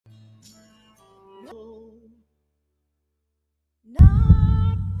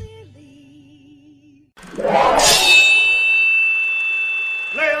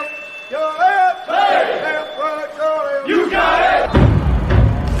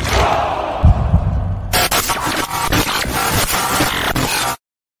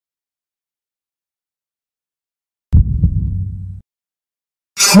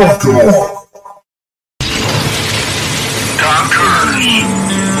Rock on. Doctors,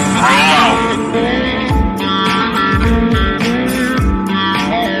 roll out.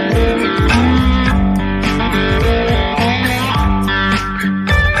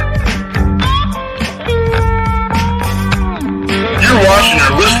 You're watching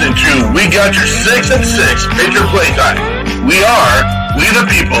or listening to We Got Your 6 at 6 Patriot Playtime. We the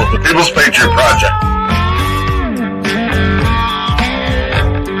people, the People's Patriot Project.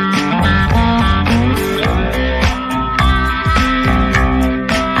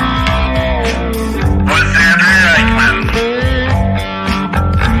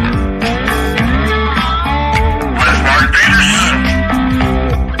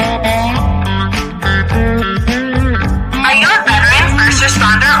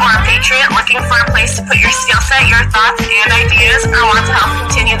 Looking for a place to put your skill set, your thoughts, and ideas, or want to help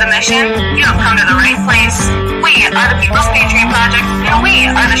continue the mission? You have come to the right place. We are the People's Patriot Project, and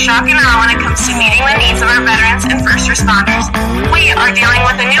we are the shock and awe when it comes to meeting the needs of our veterans and first responders. We are dealing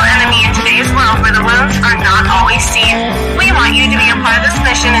with a new enemy in today's world where the wounds are not always seen. We want you to be a part of this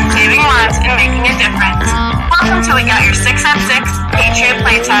mission in saving lives and making a difference. Welcome to We Got Your 6 at 6 Patriot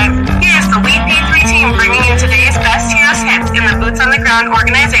Playtime. Here's the We P3 team bringing you today's best heroes hits in the boots on the ground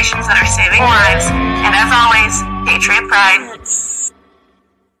organizations that are saving lives. And as always, Patriot Pride.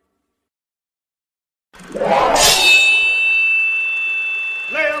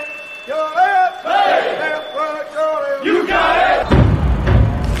 Left, your left, hey. Left, right, your left. You got it!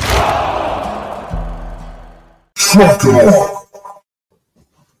 Rock on.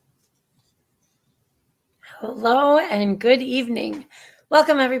 Hello and good evening.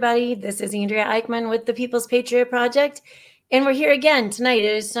 Welcome, everybody. This is Andrea Eichmann with the People's Patriot Project, and we're here again tonight.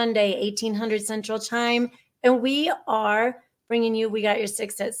 It is Sunday, 1800 Central Time, and we are bringing you We Got Your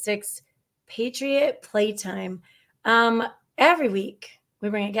 6 at 6 Patriot Playtime. Every week, we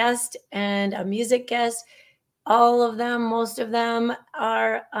bring a guest and a music guest. All of them, most of them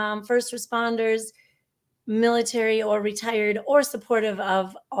are first responders, military or retired or supportive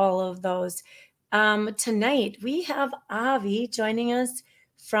of all of those. Tonight, we have Avi joining us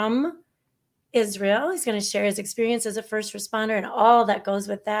from Israel. He's going to share his experience as a first responder and all that goes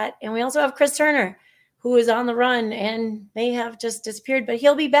with that. And we also have Chris Turner, who is on the run and may have just disappeared, but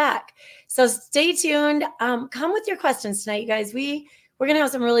he'll be back. So stay tuned. Come with your questions tonight, you guys. We're going to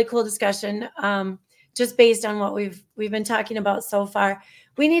have some really cool discussion just based on what we've been talking about so far.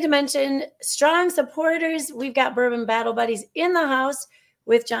 We need to mention strong supporters. We've got Bourbon Battle Buddies in the house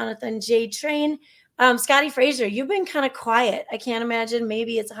with Jonathan J. Train. Scotty Frazier, you've been kind of quiet. I can't imagine.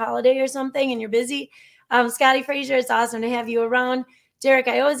 Maybe it's a holiday or something and you're busy. Scotty Frazier, it's awesome to have you around. Derek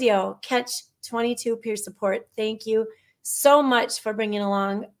Iozio, Catch 22 peer support. Thank you so much for bringing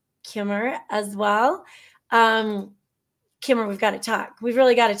along Kimmer as well. Kimmer, we've got to talk. We've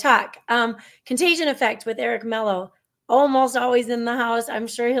really got to talk. Contagion Effect with Eric Mello, almost always in the house. I'm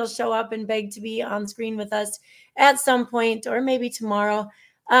sure he'll show up and beg to be on screen with us at some point or maybe tomorrow.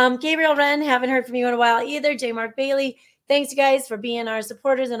 Gabriel Wren, haven't heard from you in a while either. J. Mark Bailey, thanks you guys for being our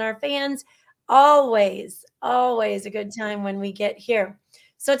supporters and our fans. Always a good time when we get here.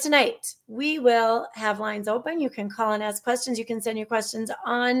 So tonight we will have lines open. You can call and ask questions. You can send your questions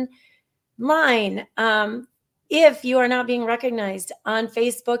online. If you are not being recognized on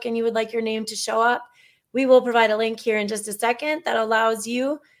Facebook and you would like your name to show up, we will provide a link here in just a second that allows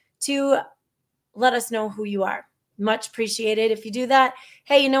you to let us know who you are. Much appreciated if you do that.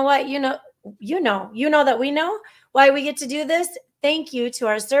 Hey, you know what? You know that we know why we get to do this. Thank you to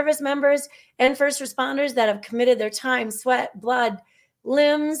our service members and first responders that have committed their time, sweat, blood,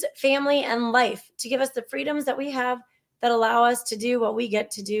 limbs, family, and life to give us the freedoms that we have that allow us to do what we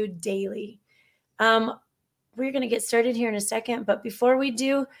get to do daily. We're going to get started here in a second, but before we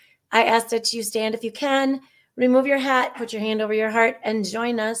do, I ask that you stand if you can, remove your hat, put your hand over your heart, and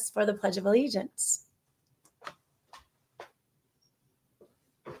join us for the Pledge of Allegiance.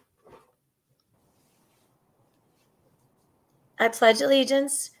 I pledge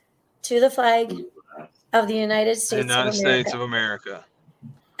allegiance to the flag of the United States of America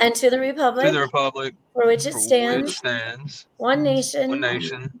and to the republic for which it stands, one nation,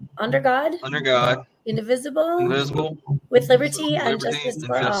 under God, indivisible, with liberty and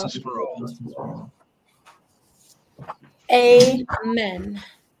justice for all. Amen.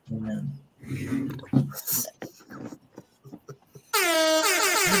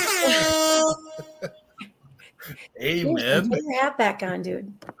 Amen. Put your hat back on,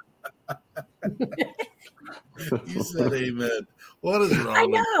 dude. You said amen. What is wrong? I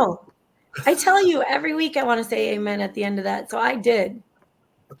know. I tell you, every week I want to say amen at the end of that. So I did.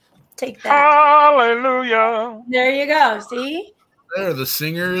 Take that. Hallelujah. There you go. See? there. The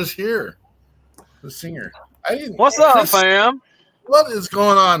singer is here. The singer. What's up, fam? What is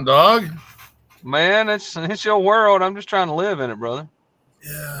going on, dog? Man, it's your world. I'm just trying to live in it, brother.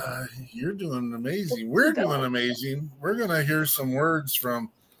 Yeah, you're doing amazing. We're doing amazing. We're gonna hear some words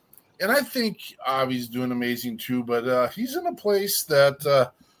from, and I think Avi's doing amazing too. But he's in a place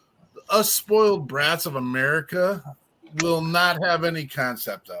that us spoiled brats of America will not have any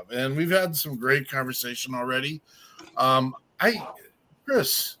concept of, and we've had some great conversation already.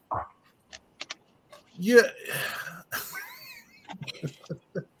 Chris, yeah,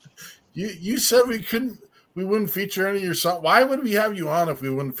 you said we wouldn't feature any of your song. Why would we have you on if we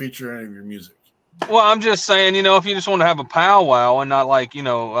wouldn't feature any of your music? Well, I'm just saying, if you just want to have a powwow and not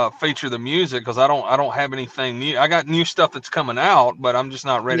feature the music, because I don't have anything new. I got new stuff that's coming out, but I'm just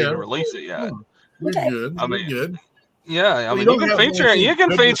not ready to release it yet. You're good. You're good. Yeah, you can feature it. You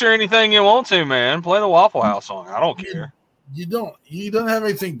can feature anything you want to, man. Play the Waffle House song. I don't care. You don't have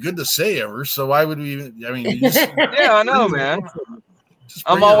anything good to say ever, so why would we even? I mean, yeah, I know, man.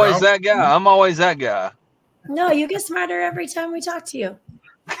 I'm always that guy. No, you get smarter every time we talk to you.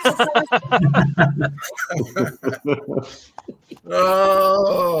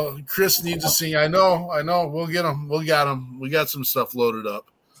 Oh, Chris needs to sing. I know. We'll get him. We got some stuff loaded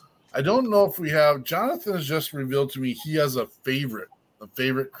up. I don't know if we have. Jonathan has just revealed to me he has a favorite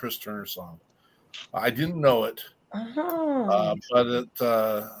Chris Turner song. I didn't know it, but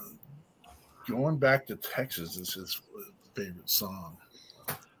going back to Texas is his favorite song.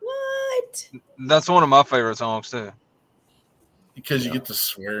 What? That's one of my favorite songs too. Because you get to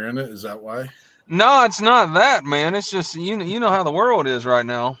swear in it. Is that why? No, it's not that, man. It's just you know how the world is right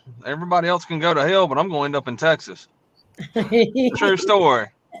now. Everybody else can go to hell, but I'm going to end up in Texas. True story.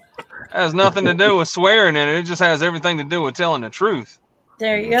 Has nothing to do with swearing in it. It just has everything to do with telling the truth.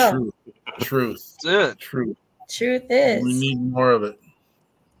 There you go. Truth. That's it. Truth is. We need more of it.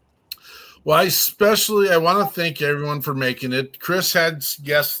 Well, I want to thank everyone for making it. Chris had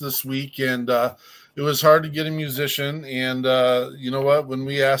guests this week, and it was hard to get a musician. And you know what? When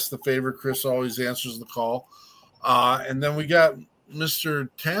we ask the favor, Chris always answers the call. And then we got Mr.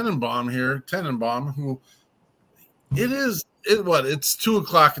 Tenenbaum here, who it's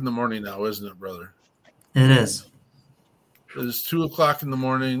 2:00 in the morning now, isn't it, brother? It is. It is 2:00 in the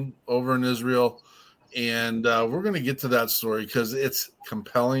morning over in Israel. And we're going to get to that story because it's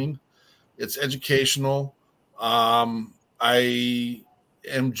compelling. It's educational. I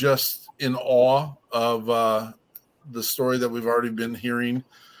am just in awe of the story that we've already been hearing.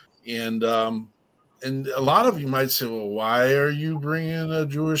 And a lot of you might say, well, why are you bringing a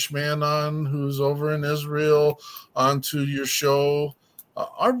Jewish man on who's over in Israel onto your show?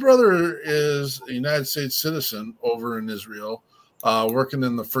 Our brother is a United States citizen over in Israel, working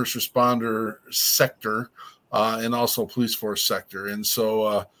in the first responder sector and also police force sector. And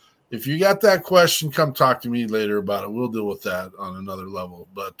so if you got that question, come talk to me later about it. We'll deal with that on another level.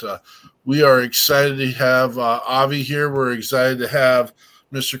 But we are excited to have Avi here. We're excited to have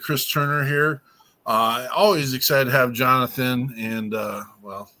Mr. Chris Turner here. Always excited to have Jonathan. And,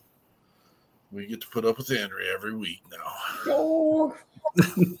 we get to put up with Andrea every week now. Oh,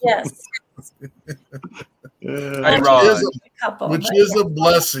 yes. Which is a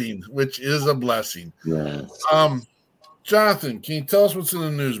blessing. Yes. Jonathan, can you tell us what's in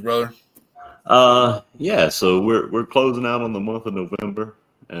the news, brother? So we're closing out on the month of November,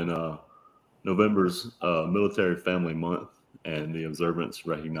 and November's Military Family Month, and the observance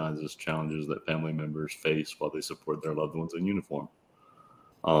recognizes challenges that family members face while they support their loved ones in uniform.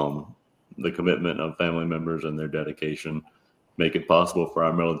 The commitment of family members and their dedication make it possible for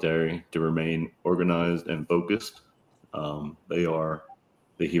our military to remain organized and focused. They are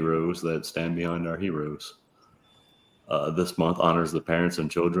the heroes that stand behind our heroes. This month honors the parents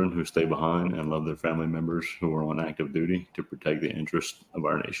and children who stay behind and love their family members who are on active duty to protect the interests of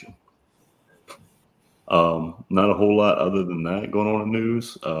our nation. Not a whole lot other than that going on in the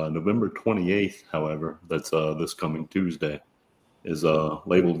news. November 28th, however, that's this coming Tuesday, is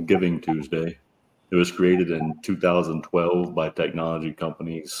labeled Giving Tuesday. It was created in 2012 by technology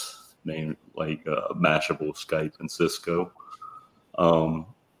companies named like Mashable, Skype, and Cisco.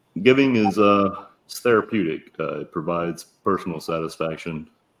 Giving is it's therapeutic. It provides personal satisfaction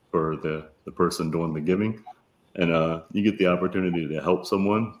for the person doing the giving, and you get the opportunity to help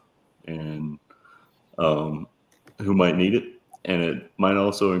someone and who might need it, and it might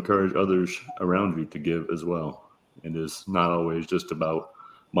also encourage others around you to give as well. It is not always just about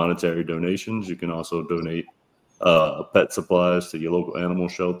monetary donations. You can also donate pet supplies to your local animal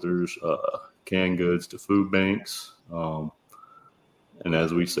shelters, canned goods to food banks. And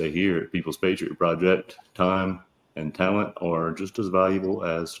as we say here at People's Patriot Project, time and talent are just as valuable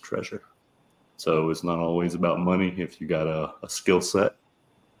as treasure. So it's not always about money. If you got a skill set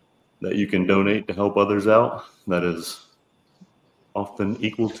that you can donate to help others out, that is often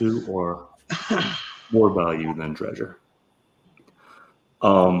equal to or more value than treasure.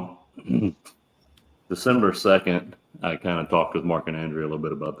 December 2nd, I kind of talked with Mark and Andrea a little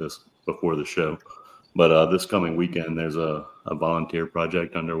bit about this before the show. But this coming weekend, there's a volunteer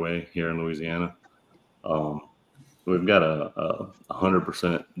project underway here in Louisiana. We've got a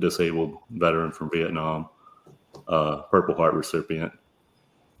 100% disabled veteran from Vietnam, Purple Heart recipient,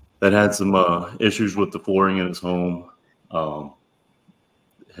 that had some issues with the flooring in his home.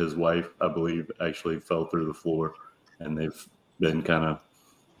 His wife, I believe, actually fell through the floor, and they've been kind of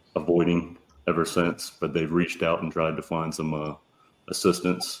avoiding ever since. But they've reached out and tried to find some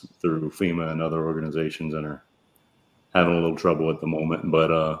assistance through FEMA and other organizations, and are having a little trouble at the moment.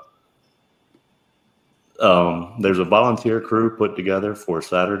 But there's a volunteer crew put together for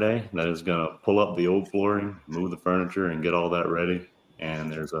Saturday that is going to pull up the old flooring, move the furniture, and get all that ready.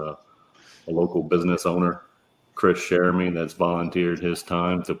 And there's a local business owner, Chris Jeremy, that's volunteered his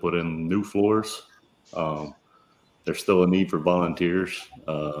time to put in new floors. There's still a need for volunteers,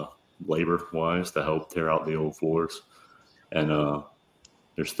 labor-wise, to help tear out the old floors. And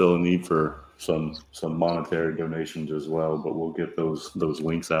there's still a need for some monetary donations as well, but we'll get those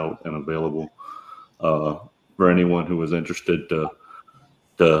links out and available for anyone who is interested to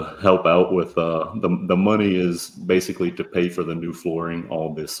help out with. The money is basically to pay for the new flooring.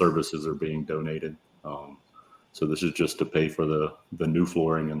 All the services are being donated. So this is just to pay for the new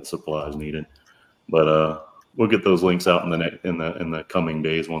flooring and the supplies needed. But we'll get those links out in the coming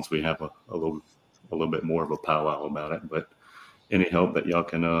days once we have a little bit more of a powwow about it. But any help that y'all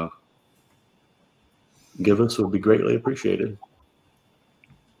can give us would be greatly appreciated.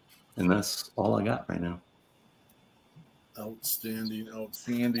 And that's all I got right now. Outstanding.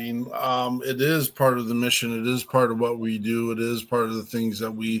 It is part of the mission. It is part of what we do. It is part of the things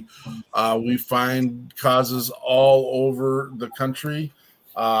that we find causes all over the country.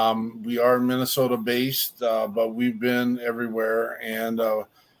 We are Minnesota based, but we've been everywhere. And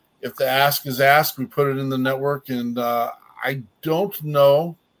if the ask is asked, we put it in the network. And I don't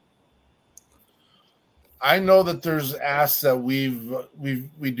know. I know that there's asks that we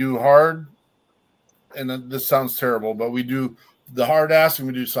do hard. And this sounds terrible, but we do the hard ask and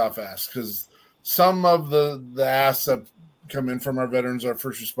we do soft ask, because some of the asks that come in from our veterans, our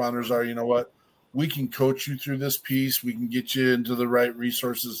first responders, are, you know what, we can coach you through this piece, we can get you into the right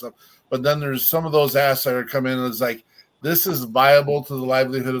resources. But then there's some of those asks that are coming in, and it's like, this is viable to the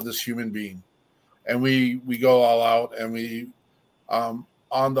livelihood of this human being, and we go all out. And we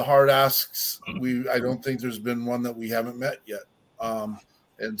on the hard asks, I don't think there's been one that we haven't met yet.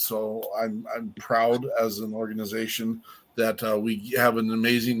 And so I'm proud as an organization that we have an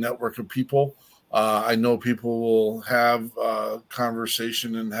amazing network of people. I know people will have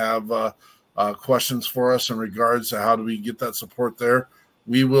conversation and have questions for us in regards to how do we get that support there.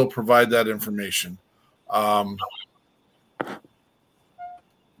 We will provide that information.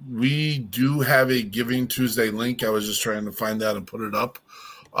 We do have a Giving Tuesday link. I was just trying to find that and put it up.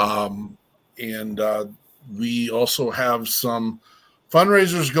 And we also have some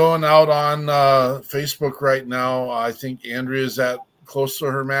fundraisers going out on Facebook right now. I think Andrea's at close to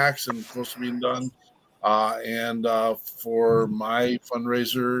her max and close to being done. And for my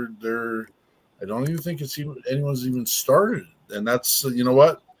fundraiser, I don't even think anyone's even started. And that's, you know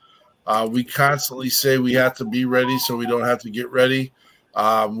what? We constantly say we have to be ready so we don't have to get ready.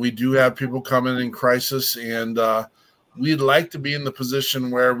 We do have people coming in crisis, and we'd like to be in the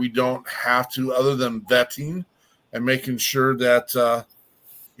position where we don't have to, other than vetting and making sure that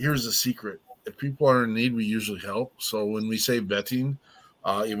here's the secret. If people are in need, we usually help. So when we say vetting,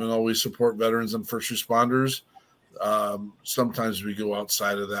 even though we support veterans and first responders, sometimes we go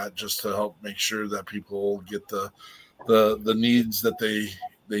outside of that just to help make sure that people get the needs that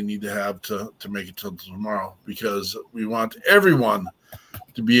they need to have to make it till tomorrow, because we want everyone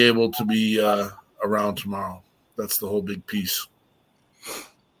to be able to be around tomorrow. That's the whole big piece.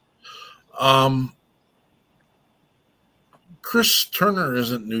 Chris Turner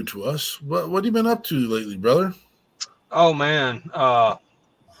isn't new to us. What have you been up to lately, brother? Oh, man.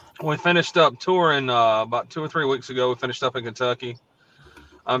 We finished up touring about 2 or 3 weeks ago. We finished up in Kentucky.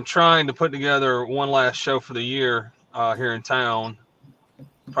 I'm trying to put together one last show for the year here in town.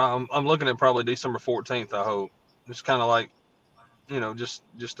 I'm looking at probably December 14th, I hope. Just kind of like,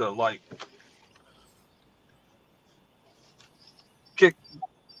 just a like kick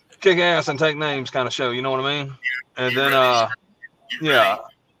ass and take names kind of show, you know what I mean? And then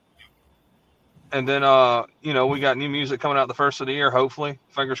And then, we got new music coming out the first of the year, hopefully.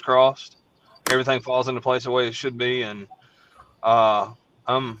 Fingers crossed. Everything falls into place the way it should be. And I'm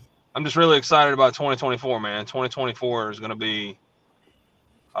just really excited about 2024, man. 2024 is going to be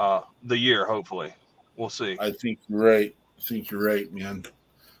the year, hopefully. We'll see. I think you're right, man.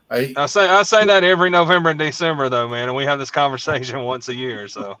 I say that every November and December, though, man, and we have this conversation once a year.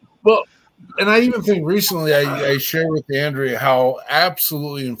 So, well, and I even think recently I shared with Andrea how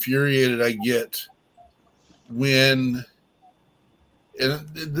absolutely infuriated I get when, and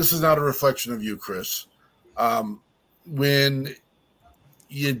this is not a reflection of you, Chris, when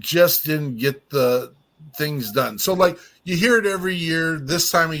you just didn't get the things done. So, like, you hear it every year,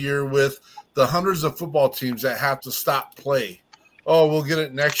 this time of year, with the hundreds of football teams that have to stop play. Oh, we'll get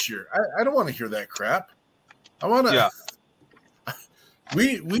it next year. I don't want to hear that crap. I want to. Yeah.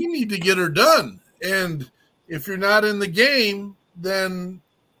 We need to get her done. And if you're not in the game, then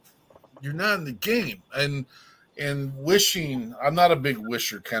you're not in the game. And wishing, I'm not a big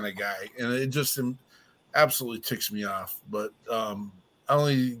wisher kind of guy, and it just absolutely ticks me off. But I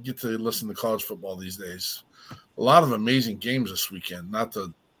only get to listen to college football these days. A lot of amazing games this weekend. Not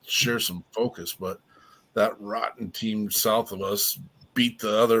to share some focus, but that rotten team south of us beat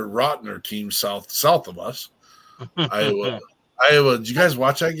the other rottener team south of us. Iowa. Did you guys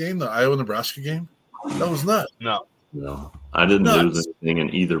watch that game, the Iowa-Nebraska game? That was nuts. No. I didn't lose anything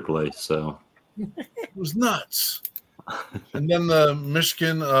in either place, so. It was nuts. And then the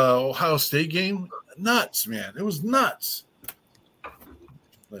Michigan-Ohio State game, nuts, man. It was nuts.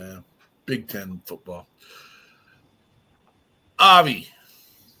 Yeah, Big Ten football. Avi.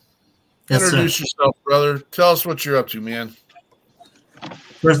 Yes, introduce yourself, brother. Tell us what you're up to, man.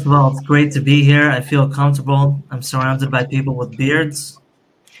 First of all, it's great to be here. I feel comfortable. I'm surrounded by people with beards.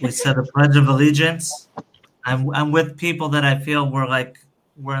 We said the Pledge of Allegiance. I'm with people that I feel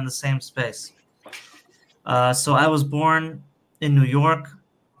we're in the same space. So I was born in New York.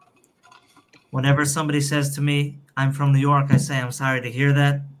 Whenever somebody says to me, I'm from New York, I say, I'm sorry to hear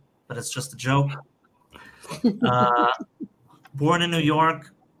that, but it's just a joke. Born in New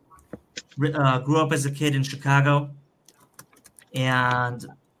York. Grew up as a kid in Chicago and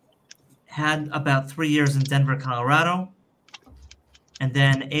had about 3 years in Denver, Colorado. And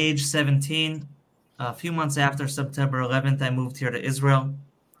then age 17, a few months after September 11th, I moved here to Israel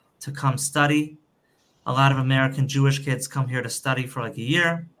to come study. A lot of American Jewish kids come here to study for like a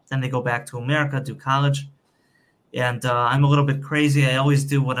year. Then they go back to America, do college. And I'm a little bit crazy. I always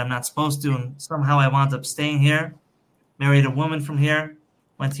do what I'm not supposed to. And somehow I wound up staying here, married a woman from here.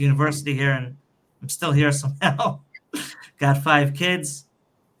 Went to university here, and I'm still here somehow. Got 5 kids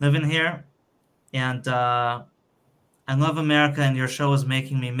living here. And I love America, and your show is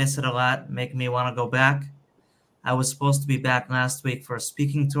making me miss it a lot, making me want to go back. I was supposed to be back last week for a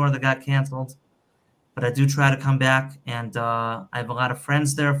speaking tour that got canceled. But I do try to come back, and I have a lot of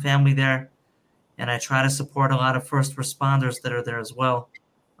friends there, family there. And I try to support a lot of first responders that are there as well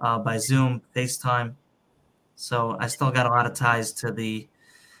by Zoom, FaceTime. So I still got a lot of ties to the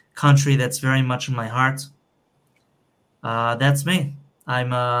country that's very much in my heart. That's me.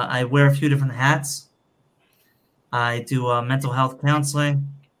 I wear a few different hats. I do mental health counseling.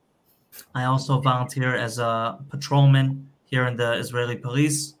 I also volunteer as a patrolman here in the Israeli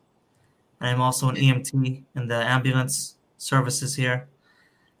police. And I'm also an EMT in the ambulance services here.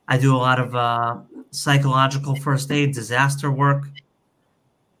 I do a lot of psychological first aid, disaster work.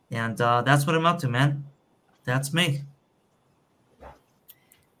 And that's what I'm up to, man. That's me.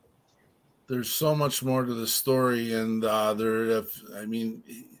 There's so much more to the story, and I don't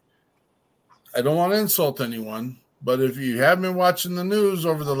want to insult anyone, but if you have been watching the news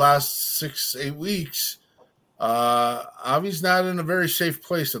over the last 6-8 weeks, Avi's not in a very safe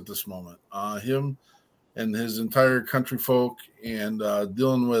place at this moment. Him and his entire country folk, and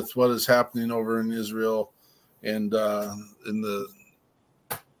dealing with what is happening over in Israel, and in the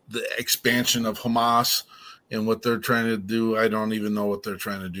expansion of Hamas. And what they're trying to do, I don't even know what they're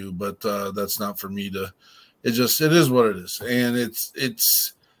trying to do, but that's not for me to. It is what it is, and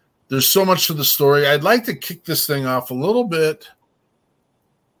it's. There's so much to the story. I'd like to kick this thing off a little bit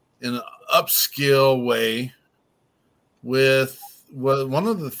in an upscale way with one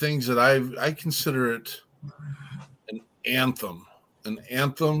of the things that I consider it an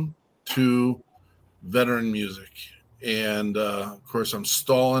anthem to veteran music. And, of course, I'm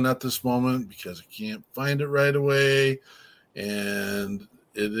stalling at this moment because I can't find it right away. And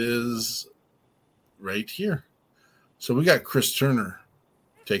it is right here. So we got Chris Turner.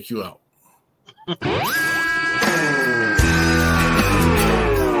 Take you out.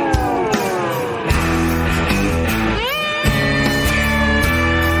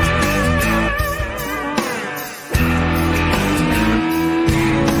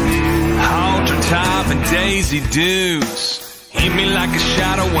 easy do's hit me like a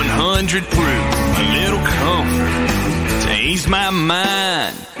shot of 100 proof. A little comfort to ease my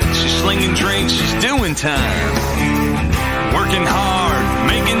mind. She's slinging drinks, she's doing time. Working hard,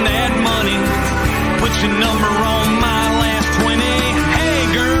 making that money. Put your number on my last 20. Hey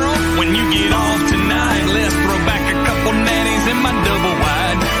girl, when you get off tonight, let's throw back a couple natties in my double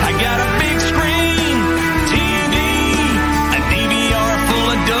wide. I got a big screen, TV, a DVR full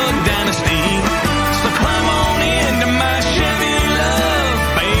of Doug Dynasty. So climb on into my Chevy love.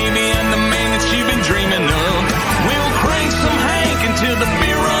 Baby, I'm the man that you've been dreaming of. We'll crank some Hank until the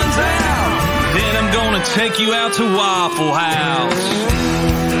beer runs out. Then I'm gonna take you out to Waffle House.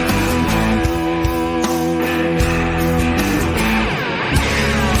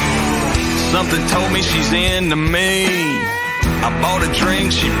 Something told me she's into me. I bought a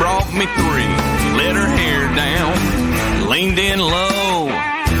drink, she brought me 3. Let her hair down, leaned in low,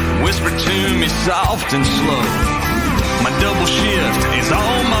 whispered to me soft and slow. My double shift is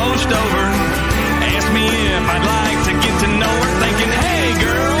almost over. Asked me if I'd like to get to know her. Thinking, hey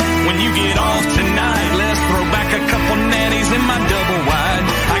girl, when you get off tonight, let's throw back a couple natties in my double wide.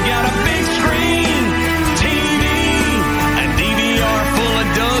 I got a big screen, TV, a DVR full of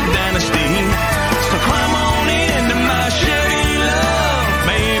Doug Dynasty. So climb on into my Chevy love.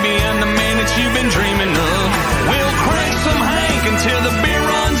 Baby, I'm the man that you've been dreaming of. We'll crank some Hank until the beer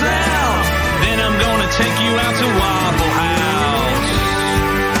runs out. Then I'm gonna take you out to Waffle House.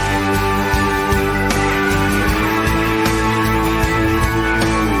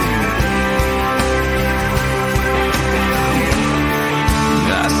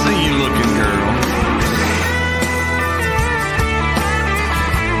 I see you looking, girl.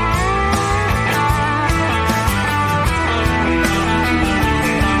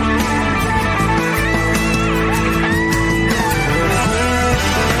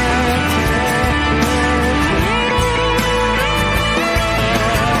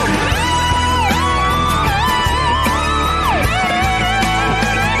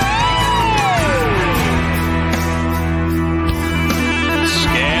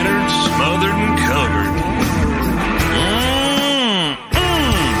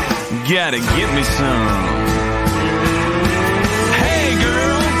 Gotta get me some. Hey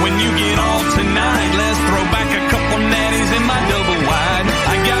girl, when you get off tonight, let's throw back a couple natties in my double wide.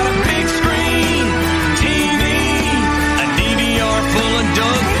 I got a big screen, TV, a DVR full of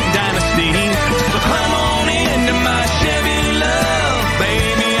Doug Dynasty. So climb on into my Chevy love.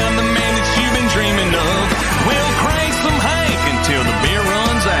 Baby, I'm the man that you've been dreaming of. We'll crank some Hank until the beer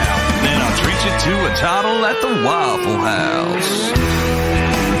runs out. Then I'll treat you to a toddle at the Waffle House.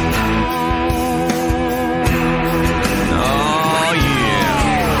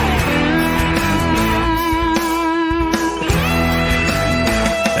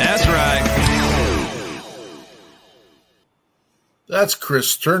 That's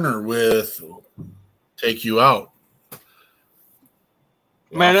Chris Turner with "Take You Out."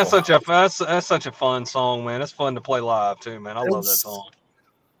 Man, that's such a fun song, man. It's fun to play live too, man. I love that song.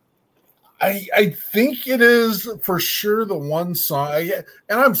 I think it is for sure the one song,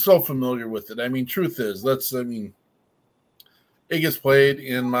 and I'm so familiar with it. I mean, truth is, it gets played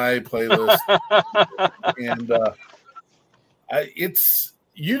in my playlist, and it's.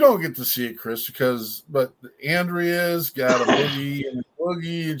 You don't get to see it, Chris, but Andrea's got a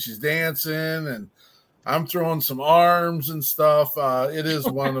boogie and she's dancing, and I'm throwing some arms and stuff. It is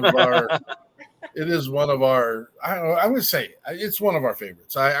one of our. I'm going to say it's one of our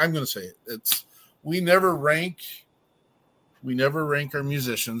favorites. I'm going to say it. We never rank our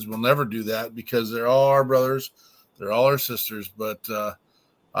musicians. We'll never do that because they're all our brothers, they're all our sisters. But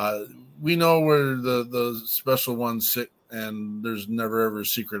we know where the special ones sit. And there's never ever a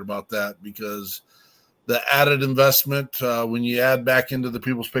secret about that because the added investment, when you add back into the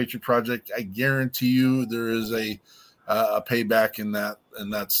People's Patriot Project, I guarantee you there is a payback in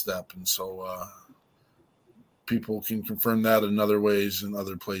that step. And so people can confirm that in other ways, in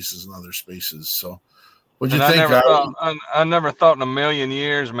other places, in other spaces. So what'd you think? I never thought in a million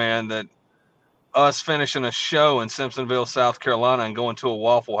years, man, that us finishing a show in Simpsonville, South Carolina and going to a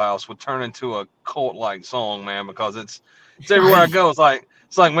Waffle House would turn into a cult-like song, man, because it's everywhere I go. It's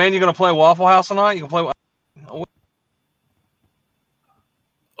like, man, you're going to play Waffle House tonight? You can play.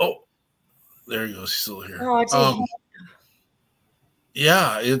 Oh, there he goes. He's still here. Oh,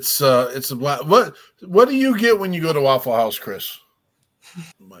 yeah, it's a black. What do you get when you go to Waffle House, Chris?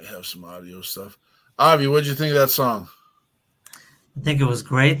 Might have some audio stuff. Avi, what'd you think of that song? I think it was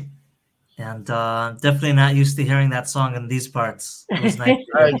great. And definitely not used to hearing that song in these parts. It was nice.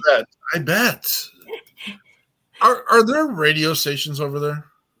 I bet. Are there radio stations over there?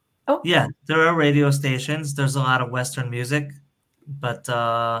 Oh, Yeah, there are radio stations. There's a lot of Western music, but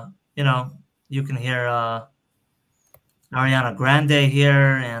you can hear Ariana Grande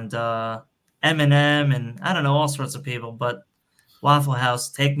here and Eminem and I don't know, all sorts of people. But Waffle House,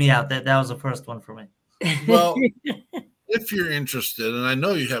 take me out. That was the first one for me. Well, if you're interested, and I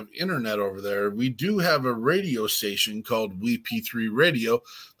know you have internet over there, we do have a radio station called WeP3 Radio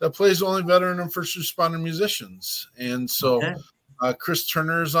that plays only veteran and first responder musicians. And so Chris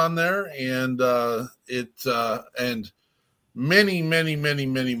Turner is on there, and and many, many, many,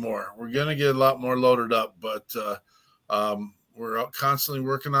 many more. We're going to get a lot more loaded up, but we're constantly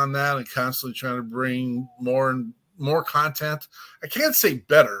working on that and constantly trying to bring more and more content. I can't say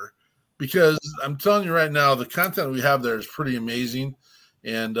better, because I'm telling you right now, the content we have there is pretty amazing,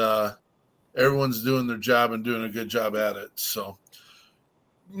 and everyone's doing their job and doing a good job at it. So,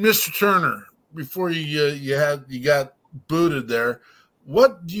 Mr. Turner, before you got booted there,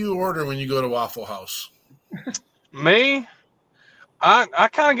 what do you order when you go to Waffle House? Me, I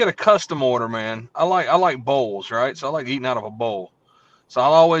kind of get a custom order, man. I like bowls, right? So I like eating out of a bowl. So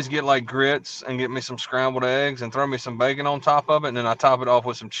I'll always get like grits and get me some scrambled eggs and throw me some bacon on top of it, and then I top it off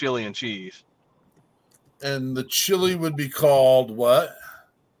with some chili and cheese. And the chili would be called what?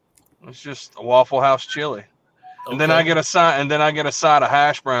 It's just a Waffle House chili. And then I get a side, of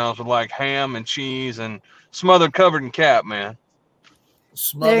hash browns with like ham and cheese and smothered, covered, and capped, man.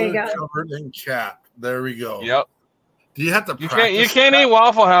 Smothered, covered, and capped. There we go. Yep. Do you have to? You can't eat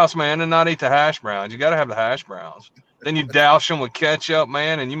Waffle House, man, and not eat the hash browns. You got to have the hash browns. Then you douse them with ketchup,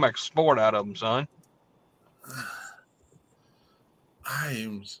 man, and you make a sport out of them, son.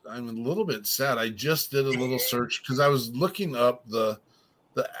 I'm a little bit sad. I just did a little search because I was looking up the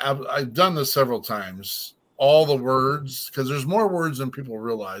I've done this several times. All the words, because there's more words than people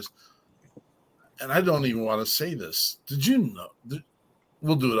realize. And I don't even want to say this. Did you know?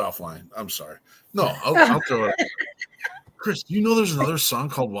 We'll do it offline. I'm sorry. No, I'll throw it. Chris, do you know there's another song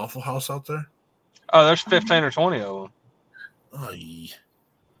called Waffle House out there? Oh, there's 15 or 20 of them.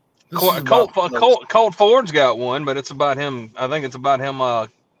 Oh, Colt Ford's got one, but it's about him. I think it's about him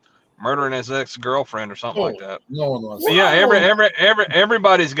murdering his ex-girlfriend or something like that. No one wants. Yeah,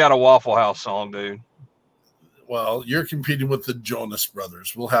 everybody's got a Waffle House song, dude. Well, you're competing with the Jonas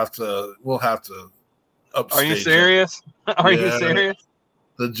Brothers. We'll have to upstage. Are you serious? Are you serious?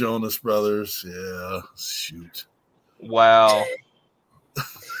 The Jonas Brothers. Yeah. Shoot. Wow.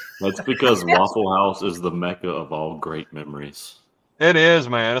 That's because Waffle House is the mecca of all great memories. It is,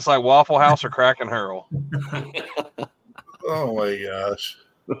 man. It's like Waffle House or Crack and Hurl. Oh my gosh.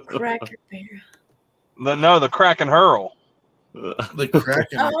 Cracker Bear. The Crack and Hurl. The Crack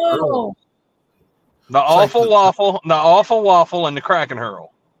and Hurl. The awful waffle, and the Crack and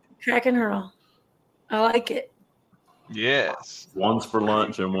Hurl. Crack and Hurl. I like it. Yes. One's for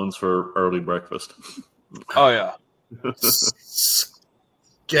lunch and one's for early breakfast. Oh yeah.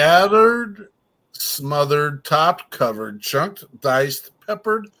 Scattered, smothered, topped, covered, chunked, diced,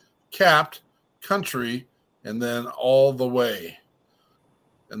 peppered, capped, country, and then all the way.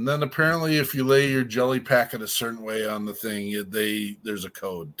 And then apparently if you lay your jelly packet a certain way on the thing, there's a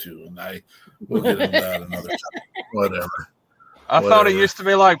code too. And we'll get into that another time. Whatever. I thought it used to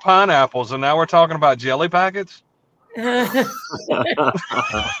be like pineapples, and now we're talking about jelly packets? Times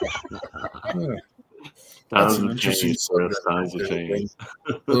have changed, Chris. Times have changed.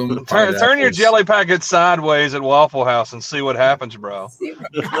 Turn your jelly packet sideways at Waffle House and see what happens, bro.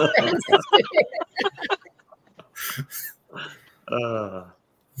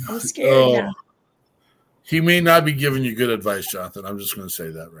 I'm scared now. He may not be giving you good advice, Jonathan. I'm just going to say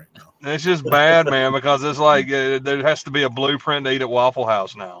that right now. It's just bad, man, because it's like there has to be a blueprint to eat at Waffle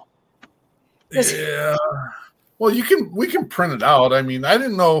House now. Yeah. Well, we can print it out. I mean, I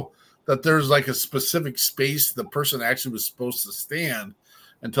didn't know that there's like a specific space the person actually was supposed to stand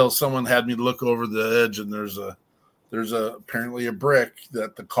until someone had me look over the edge, and there's apparently a brick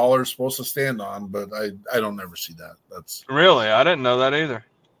that the caller is supposed to stand on, but I don't ever see that. That's really, I didn't know that either.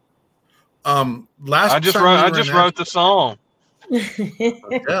 I just wrote the song.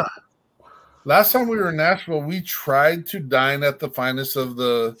 Yeah. Last time we were in Nashville, we tried to dine at the finest of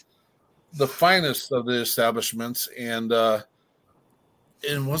the establishments, and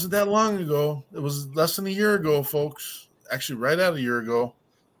it wasn't that long ago. It was less than a year ago, folks. Actually, right at a year ago,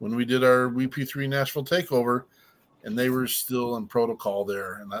 when we did our WP3 Nashville takeover, and they were still in protocol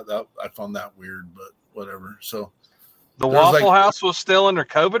there, and that I found that weird, but whatever. So the Waffle House was still under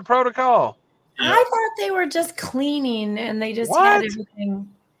COVID protocol. I thought they were just cleaning, and they just had everything.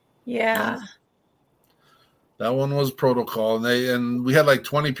 Yeah. That one was protocol, and we had like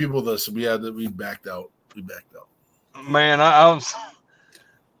 20 people. We backed out. We backed out. Man,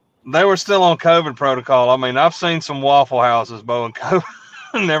 They were still on COVID protocol. I mean, I've seen some Waffle Houses, Bo, and COVID.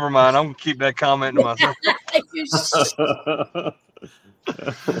 Never mind. I'm gonna keep that comment to myself.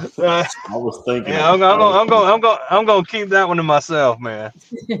 I was thinking. Yeah, I'm gonna keep that one to myself, man.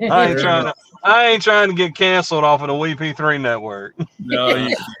 I ain't trying to get canceled off of the WP3 network. No,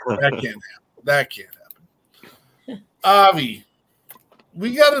 you can't. That can't happen. That can't happen. Avi,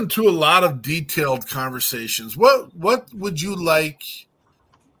 we got into a lot of detailed conversations. What would you like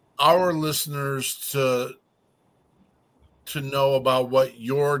our listeners to know about what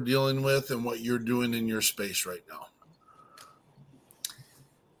you're dealing with and what you're doing in your space right now?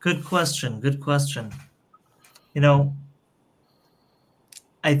 Good question.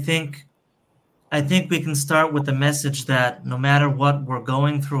 I think we can start with the message that no matter what we're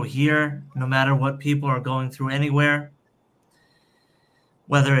going through here, no matter what people are going through anywhere,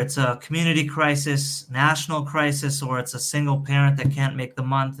 whether it's a community crisis, national crisis, or it's a single parent that can't make the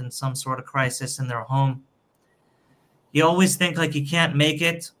month in some sort of crisis in their home, you always think like you can't make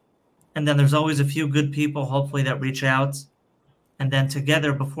it, and then there's always a few good people, hopefully, that reach out. And then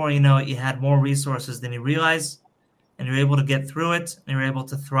together, before you know it, you had more resources than you realize, and you're able to get through it, and you're able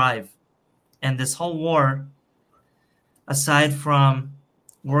to thrive. And this whole war, aside from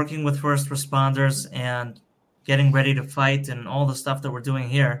working with first responders and getting ready to fight and all the stuff that we're doing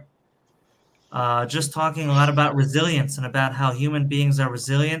here, just talking a lot about resilience and about how human beings are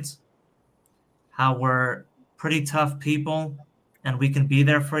resilient, how we're pretty tough people, and we can be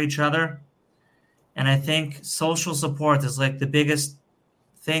there for each other. And I think social support is like the biggest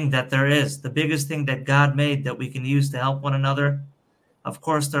thing that there is, the biggest thing that God made that we can use to help one another. Of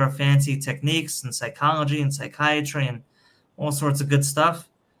course, there are fancy techniques and psychology and psychiatry and all sorts of good stuff.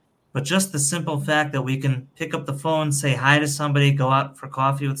 But just the simple fact that we can pick up the phone, say hi to somebody, go out for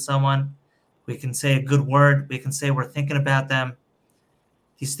coffee with someone, we can say a good word, we can say we're thinking about them.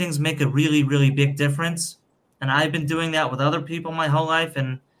 These things make a really, really big difference. And I've been doing that with other people my whole life.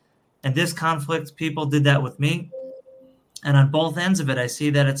 And this conflict, people did that with me. And on both ends of it, I see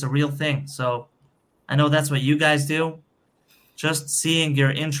that it's a real thing. So I know that's what you guys do. Just seeing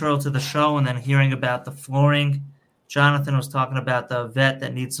your intro to the show and then hearing about the flooring. Jonathan was talking about the vet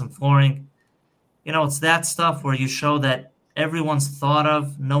that needs some flooring. It's that stuff where you show that everyone's thought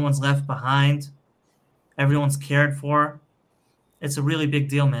of, no one's left behind, everyone's cared for. It's a really big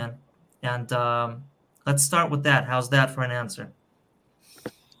deal, man. And let's start with that. How's that for an answer?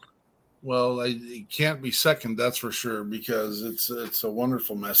 Well, it can't be second, that's for sure, because it's a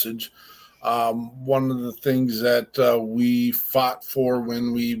wonderful message. One of the things that we fought for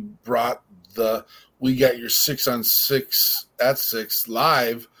when we brought We Got Your 6 on 6 at 6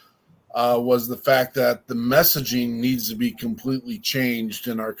 live was the fact that the messaging needs to be completely changed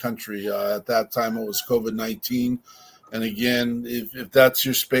in our country. At that time, it was COVID-19. And again, if that's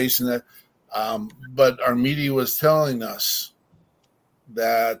your space, but our media was telling us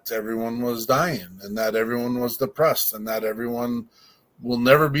that everyone was dying and that everyone was depressed and that everyone will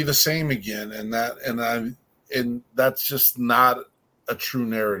never be the same again. And that's just not a true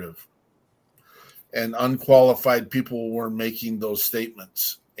narrative. And unqualified people were making those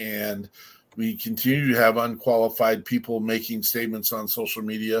statements. And we continue to have unqualified people making statements on social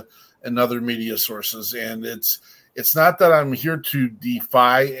media and other media sources. And it's not that I'm here to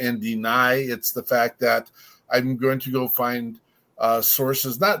defy and deny. It's the fact that I'm going to go find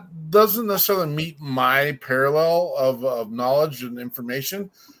sources doesn't necessarily meet my parallel of knowledge and information,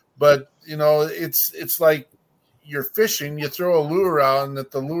 but it's like you're fishing, you throw a lure out, and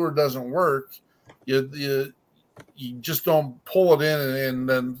if the lure doesn't work, you just don't pull it in and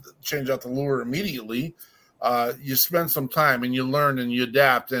then change out the lure immediately. You spend some time and you learn and you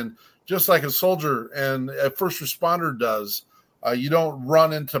adapt, and just like a soldier and a first responder does. You don't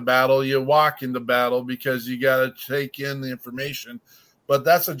run into battle, you walk into battle because you got to take in the information. But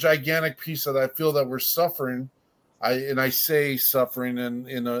that's a gigantic piece that I feel that we're suffering. I say suffering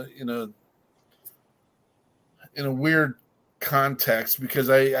in a weird context,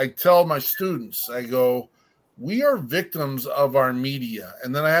 because I tell my students, I go, we are victims of our media.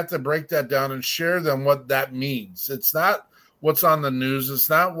 And then I have to break that down and share them what that means. It's not what's on the news.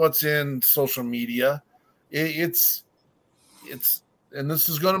 It's not what's in social media. It's and this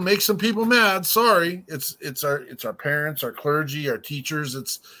is going to make some people mad. Sorry. It's our parents, our clergy, our teachers.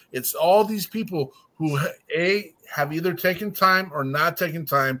 It's all these people who have either taken time or not taken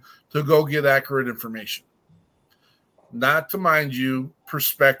time to go get accurate information. Not to mind you,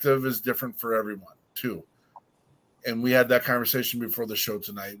 perspective is different for everyone too. And we had that conversation before the show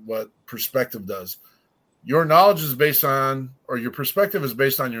tonight, what perspective does. Your knowledge is based on, or your perspective is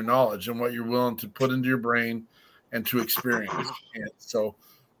based on your knowledge and what you're willing to put into your brain and to experience. And so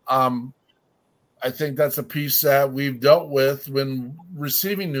I think that's a piece that we've dealt with when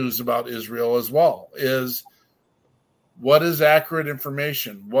receiving news about Israel as well, is what is accurate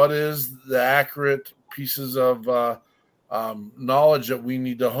information? What is the accurate pieces of knowledge that we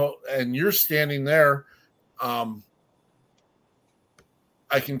need to hold? And you're standing there. I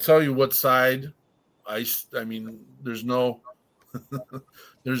can tell you what side I mean, there's no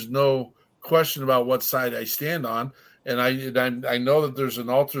there's no question about what side I stand on. And I know that there's an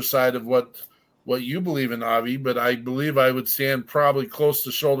alter side of what you believe in, Avi, but I believe I would stand probably close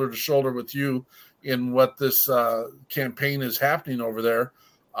to shoulder with you in what this campaign is happening over there.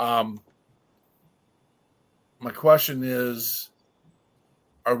 My question is,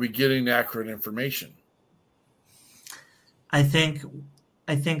 are we getting accurate information? I think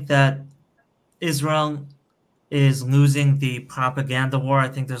that Israel is losing the propaganda war. I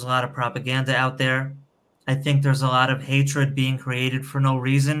think there's a lot of propaganda out there. I think there's a lot of hatred being created for no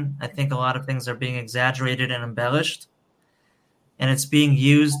reason. I think a lot of things are being exaggerated and embellished. And it's being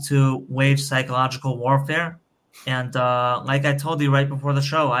used to wage psychological warfare. And like I told you right before the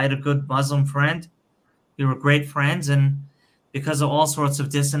show, I had a good Muslim friend. We were great friends. And because of all sorts of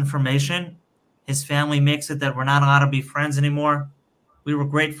disinformation, his family makes it that we're not allowed to be friends anymore. We were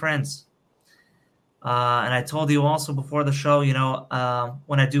great friends. And I told you also before the show,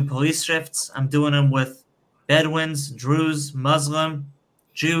 when I do police shifts, I'm doing them with Bedouins, Druze, Muslim,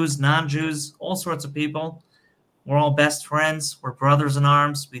 Jews, non-Jews, all sorts of people. We're all best friends. We're brothers in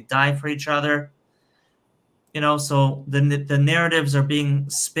arms. We die for each other. So the narratives are being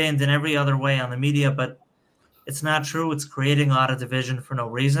spinned in every other way on the media, but it's not true. It's creating a lot of division for no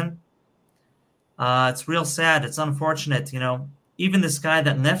reason. It's real sad. It's unfortunate, Even this guy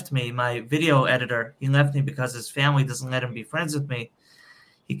that left me, my video editor, he left me because his family doesn't let him be friends with me.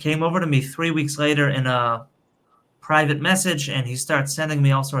 He came over to me 3 weeks later in a private message, and he starts sending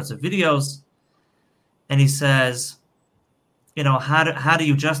me all sorts of videos. And he says, how do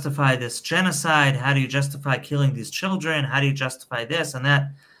you justify this genocide? How do you justify killing these children? How do you justify this and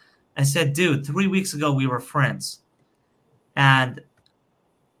that? I said, dude, 3 weeks ago we were friends. And,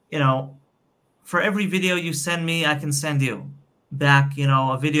 for every video you send me, I can send you back,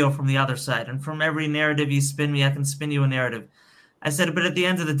 a video from the other side. And from every narrative you spin me, I can spin you a narrative. I said, but at the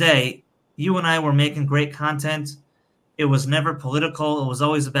end of the day, you and I were making great content. It was never political. It was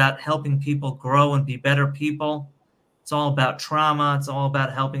always about helping people grow and be better people. It's all about trauma. It's all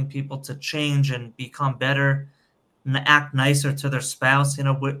about helping people to change and become better and act nicer to their spouse.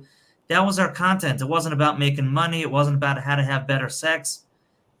 That was our content. It wasn't about making money. It wasn't about how to have better sex.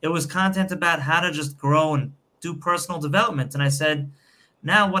 It was content about how to just grow and do personal development. And I said,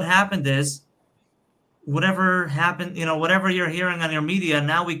 now what happened is, whatever happened, whatever you're hearing on your media,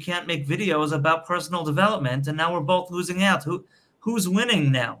 now we can't make videos about personal development, and now we're both losing out. Who's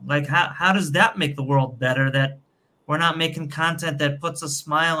winning now? Like, how does that make the world better, that we're not making content that puts a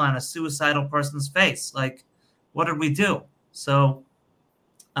smile on a suicidal person's face? Like, what did we do? So,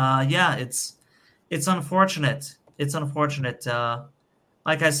 it's unfortunate. It's unfortunate.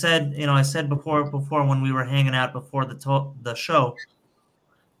 Like I said, I said before when we were hanging out before the show,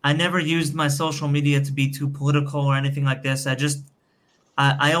 I never used my social media to be too political or anything like this.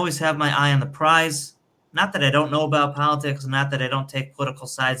 I always have my eye on the prize. Not that I don't know about politics, not that I don't take political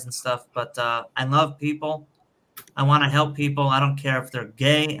sides and stuff, but I love people. I want to help people. I don't care if they're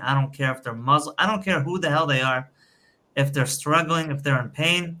gay. I don't care if they're Muslim. I don't care who the hell they are. If they're struggling, if they're in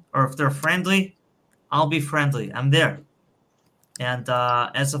pain, or if they're friendly, I'll be friendly. I'm there. And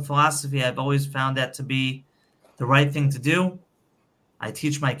as a philosophy, I've always found that to be the right thing to do. I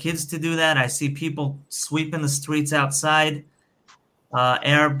teach my kids to do that. I see people sweeping the streets outside,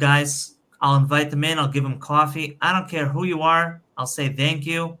 Arab guys. I'll invite them in. I'll give them coffee. I don't care who you are. I'll say thank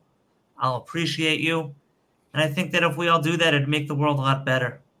you. I'll appreciate you. And I think that if we all do that, it'd make the world a lot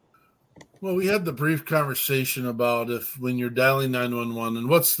better. Well, we had the brief conversation about when you're dialing 911, and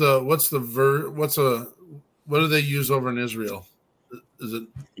what do they use over in Israel? Is it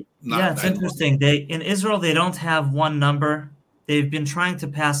not? Yeah, it's interesting. In Israel, they don't have one number. They've been trying to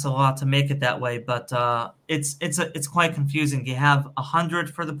pass a law to make it that way, but it's quite confusing. You have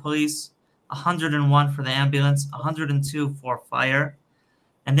 100 for the police, 101 for the ambulance, 102 for fire,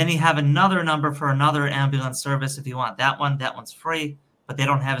 and then you have another number for another ambulance service if you want that one. That one's free, but they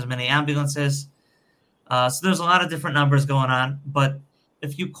don't have as many ambulances. So there's a lot of different numbers going on, but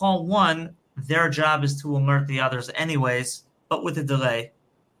if you call one, their job is to alert the others anyways, but with a delay.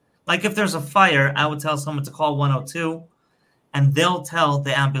 Like if there's a fire, I would tell someone to call 102, and they'll tell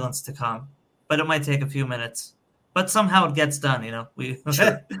the ambulance to come. But it might take a few minutes. But somehow it gets done, We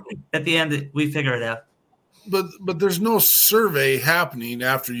Sure. At the end, we figure it out. but there's no survey happening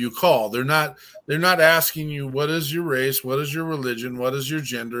after you call. They're not asking you what is your race, what is your religion, what is your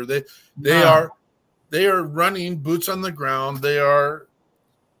gender. They are running boots on the ground.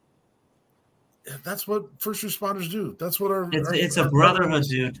 That's what first responders do. That's what it's a brotherhood,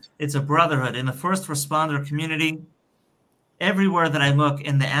 dude. It's a brotherhood in the first responder community. Everywhere that I look,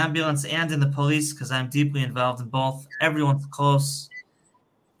 in the ambulance and in the police, because I'm deeply involved in both, everyone's close.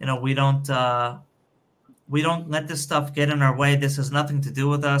 You know, we don't let this stuff get in our way. This has nothing to do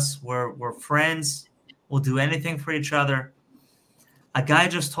with us. We're friends. We'll do anything for each other. A guy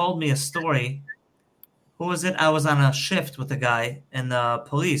just told me a story. Who was it? I was on a shift with a guy in the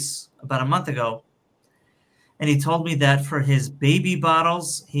police about a month ago. And he told me that for his baby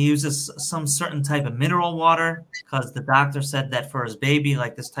bottles, he uses some certain type of mineral water because the doctor said that for his baby,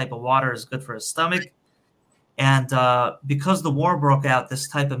 like this type of water is good for his stomach. And because the war broke out, this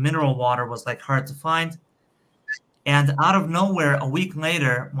type of mineral water was like hard to find. And out of nowhere, a week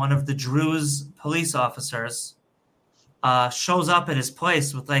later, one of the Druze police officers shows up at his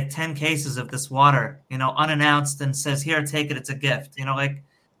place with like 10 cases of this water, you know, unannounced, and says, "Here, take it. It's a gift." You know, like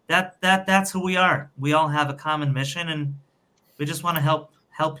that's who we are. We all have a common mission, and we just want to help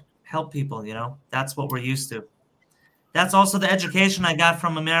people. You know, that's what we're used to. That's also the education I got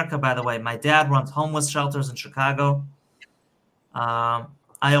from America, by the way. My dad runs homeless shelters in Chicago.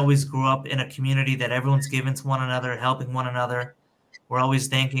 I always grew up in a community that everyone's giving to one another, helping one another. We're always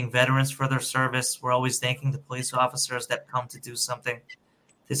thanking veterans for their service. We're always thanking the police officers that come to do something.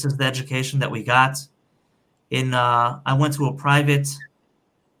 This is the education that we got. I went to a private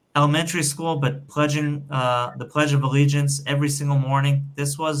elementary school, but pledging the Pledge of Allegiance every single morning.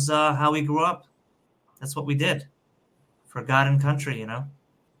 This was how we grew up. That's what we did for God and country, you know.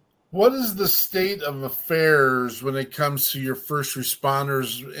 What is the state of affairs when it comes to your first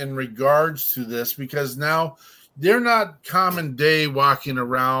responders in regards to this? Because now they're not common day walking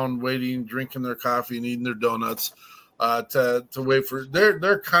around, waiting, drinking their coffee and eating their donuts to wait for.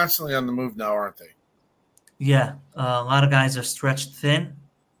 They're constantly on the move now, aren't they? Yeah, a lot of guys are stretched thin.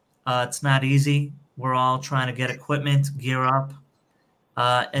 It's not easy. We're all trying to get equipment, gear up,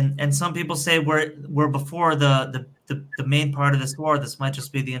 and some people say we're before the main part of this war. This might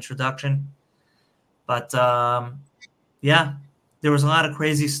just be the introduction, but yeah, there was a lot of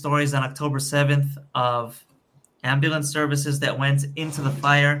crazy stories on October 7th of ambulance services that went into the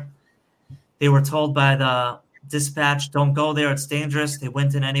fire. They were told by the dispatch, "Don't go there, it's dangerous." They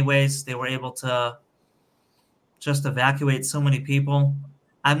went in anyways. They were able to just evacuate so many people.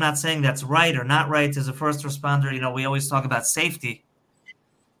 I'm not saying that's right or not right as a first responder. You know, we always talk about safety,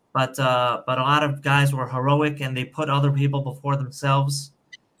 but a lot of guys were heroic and they put other people before themselves.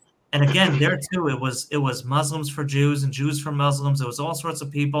 And again, there too, it was Muslims for Jews and Jews for Muslims. It was all sorts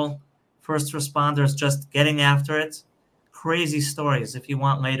of people, first responders just getting after it. Crazy stories. If you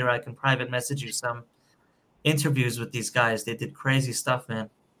want later, I can private message you some interviews with these guys. They did crazy stuff, man.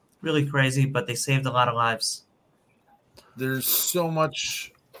 Really crazy, but they saved a lot of lives. There's so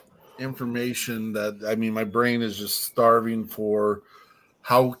much information that, I mean, my brain is just starving for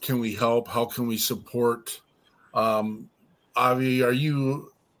how can we help? How can we support? Avi, are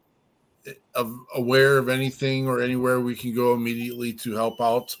you aware of anything or anywhere we can go immediately to help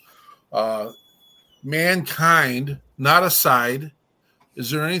out mankind, not aside? Is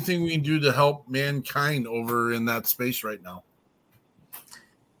there anything we can do to help mankind over in that space right now?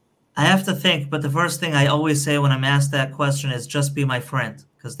 I have to think, but the first thing I always say when I'm asked that question is just be my friend,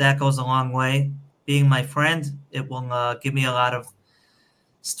 because that goes a long way. Being my friend, it will give me a lot of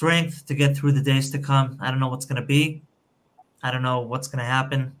strength to get through the days to come. I don't know what's going to be. I don't know what's going to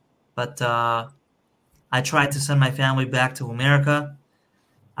happen, but I tried to send my family back to America.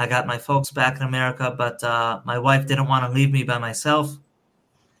 I got my folks back in America, but my wife didn't want to leave me by myself.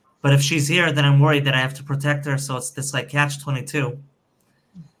 But if she's here, then I'm worried that I have to protect her, so it's this like catch-22.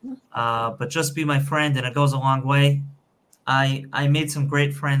 But just be my friend, and it goes a long way. I made some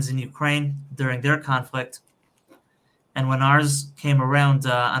great friends in Ukraine during their conflict. And when ours came around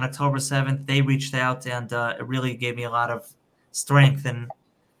on October 7th, they reached out, and it really gave me a lot of strength.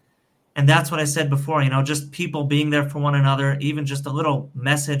 And that's what I said before, you know, just people being there for one another, even just a little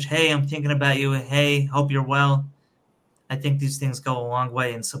message, "Hey, I'm thinking about you. Hey, hope you're well." I think these things go a long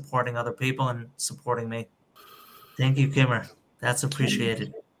way in supporting other people and supporting me. Thank you, Kimmer. That's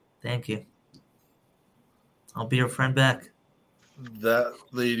appreciated. Thank you. I'll be your friend back. That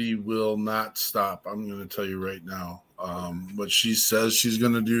lady will not stop. I'm going to tell you right now. What she says she's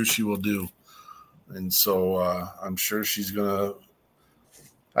going to do, she will do. And so I'm sure she's going to.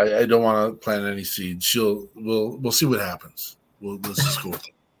 I don't want to plant any seeds. We'll see what happens. Let's just go with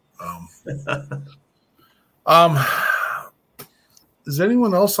it. Does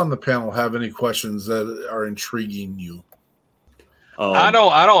anyone else on the panel have any questions that are intriguing you? I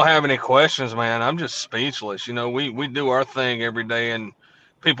don't have any questions, man. I'm just speechless. You know, we do our thing every day, and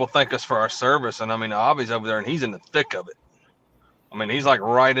people thank us for our service. And I mean, Avi's over there, and he's in the thick of it. I mean, he's like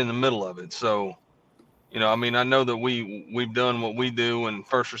right in the middle of it. So, you know, I mean, I know that we've done what we do, and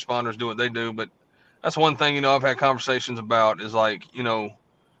first responders do what they do. But that's one thing, you know, I've had conversations about is like, you know,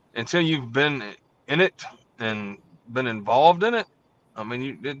 until you've been in it and been involved in it, I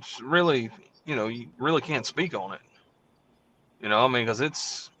mean, it's really, you know, you really can't speak on it. You know, I mean, because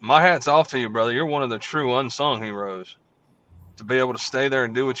it's my hat's off to you, brother. You're one of the true unsung heroes. To be able to stay there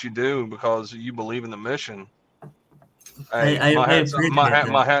and do what you do because you believe in the mission. Hey,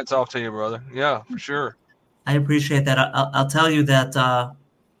 my hat's off to you, brother. Yeah, for sure. I appreciate that. I'll tell you that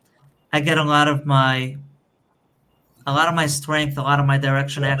I get a lot of my strength, a lot of my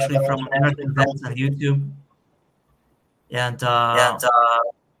direction actually from American Vets on YouTube, and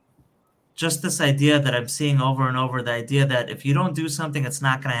just this idea that I'm seeing over and over, the idea that if you don't do something, it's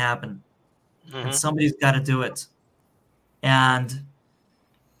not going to happen. Mm-hmm. And somebody's got to do it. And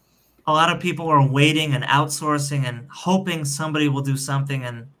a lot of people are waiting and outsourcing and hoping somebody will do something.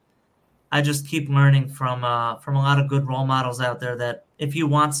 And I just keep learning from a lot of good role models out there that if you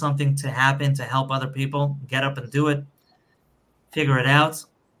want something to happen to help other people, get up and do it, figure it out,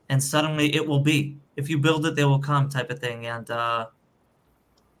 and suddenly it will be. If you build it, they will come type of thing. And,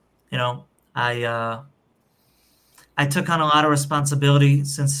 you know, I took on a lot of responsibility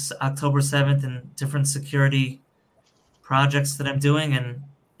since October 7th in different security projects that I'm doing, and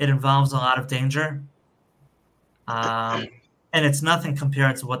it involves a lot of danger. And it's nothing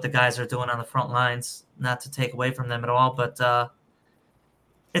compared to what the guys are doing on the front lines, not to take away from them at all, but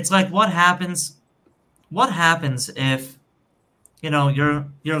it's like what happens if, you know,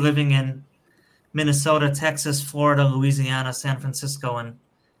 you're living in Minnesota, Texas, Florida, Louisiana, San Francisco,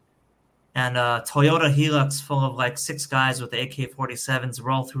 and a Toyota Hilux full of like 6 guys with AK-47s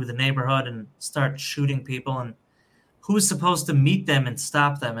roll through the neighborhood and start shooting people. And who's supposed to meet them and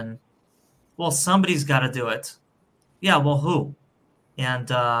stop them? And, well, somebody's got to do it. Yeah, well, who? And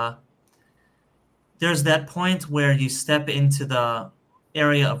there's that point where you step into the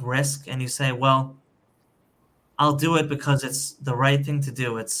area of risk and you say, well, I'll do it because it's the right thing to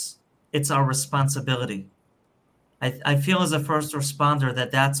do. It's our responsibility. I feel as a first responder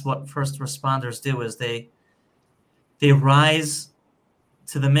that's what first responders do is they rise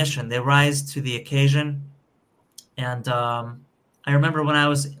to the mission. They rise to the occasion. And I remember when I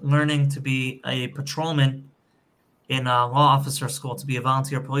was learning to be a patrolman in a law officer school, to be a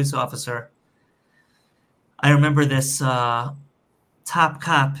volunteer police officer, I remember this top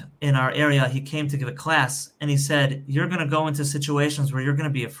cop in our area. He came to give a class, and he said, you're going to go into situations where you're going to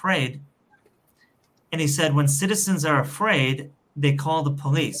be afraid. And he said, when citizens are afraid, they call the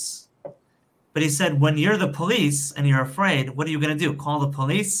police. But he said, when you're the police and you're afraid, what are you going to do? Call the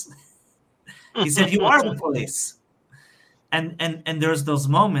police? He said, you are the police. And there's those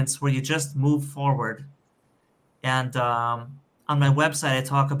moments where you just move forward. And on my website, I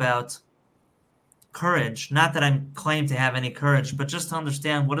talk about courage. Not that I claim to have any courage, but just to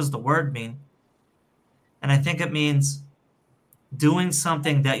understand what does the word mean. And I think it means doing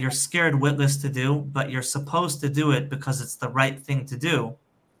something that you're scared witless to do, but you're supposed to do it because it's the right thing to do.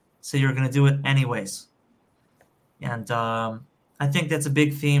 So you're going to do it anyways. And I think that's a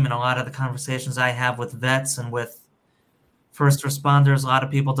big theme in a lot of the conversations I have with vets and with first responders. A lot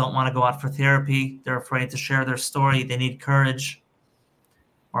of people don't want to go out for therapy. They're afraid to share their story. They need courage.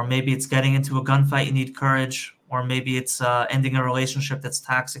 Or maybe it's getting into a gunfight. You need courage. Or maybe it's ending a relationship that's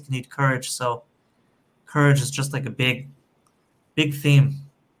toxic. You need courage. So courage is just like a big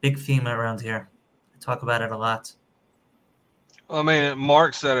theme around here. I talk about it a lot. I mean,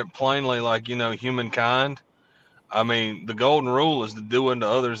 Mark said it plainly, like, you know, humankind. I mean, the golden rule is to do unto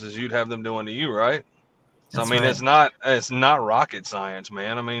others as you'd have them do unto you, right? So, that's I mean, right. It's not rocket science,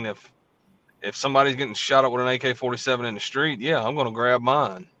 man. I mean, if somebody's getting shot up with an AK-47 in the street, yeah, I'm going to grab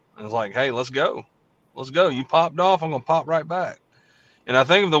mine. And it's like, hey, let's go. You popped off, I'm going to pop right back. And I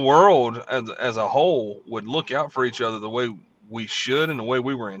think if the world as a whole would look out for each other the way we should and the way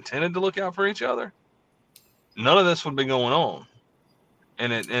we were intended to look out for each other, none of this would be going on.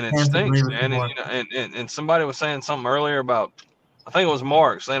 And it stinks, man. And, you know, and somebody was saying something earlier about, I think it was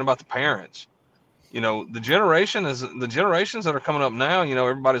Mark saying about the parents. You know, the generations that are coming up now, you know,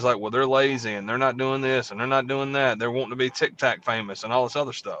 everybody's like, well, they're lazy and they're not doing this and they're not doing that. They're wanting to be TikTok famous and all this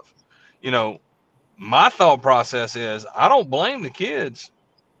other stuff. You know, my thought process is I don't blame the kids.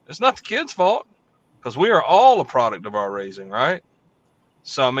 It's not the kids' fault because we are all a product of our raising, right?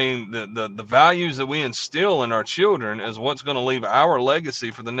 So I mean, the values that we instill in our children is what's going to leave our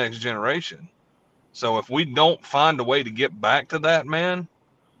legacy for the next generation. So if we don't find a way to get back to that, man,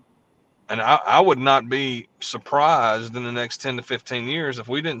 and I would not be surprised in the next 10 to 15 years if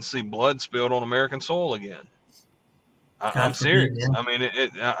we didn't see blood spilled on American soil again. I'm serious. Yeah. I mean,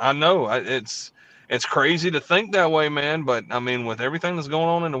 I know it's crazy to think that way, man. But I mean, with everything that's going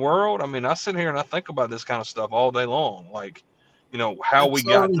on in the world, I mean, I sit here and I think about this kind of stuff all day long. Like, how we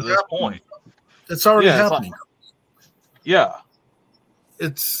got to this point. It's already Yeah, happening. Yeah.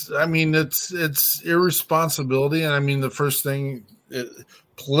 It's irresponsibility. And I mean, the first thing,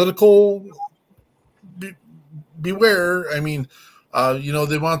 political beware. I mean,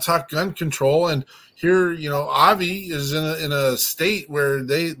 they want to talk gun control, and here, Avi is in a state where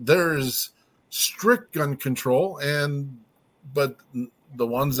there's strict gun control, but the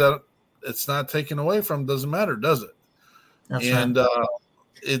ones that it's not taken away from doesn't matter, does it? That's and right.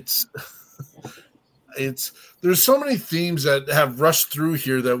 it's there's so many themes that have rushed through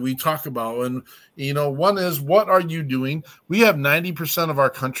here that we talk about, and one is, what are you doing? We have 90% of our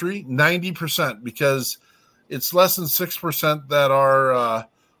country, 90%, because it's less than 6% that are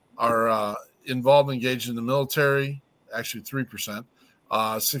involved, engaged in the military. Actually, 3%.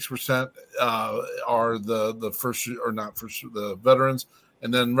 6% are the first, or not first, the veterans,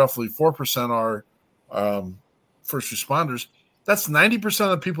 and then roughly 4% are first responders. That's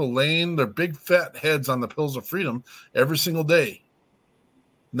 90% of people laying their big fat heads on the pills of freedom every single day.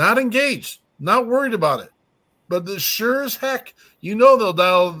 Not engaged, not worried about it. But sure as heck, they'll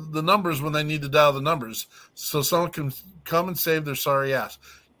dial the numbers when they need to dial the numbers so someone can come and save their sorry ass.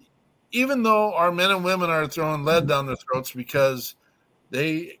 Even though our men and women are throwing lead down their throats because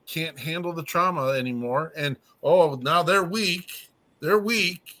they can't handle the trauma anymore. And, now they're weak. They're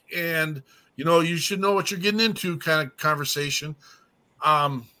weak. And, you should know what you're getting into kind of conversation.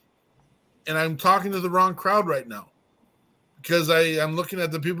 And I'm talking to the wrong crowd right now, because I'm looking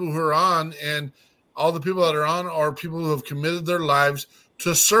at the people who are on, and all the people that are on are people who have committed their lives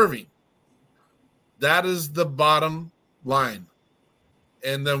to serving. That is the bottom line.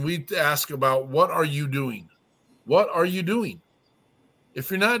 And then we ask about, what are you doing? What are you doing? If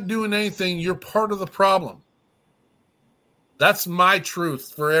you're not doing anything, you're part of the problem. That's my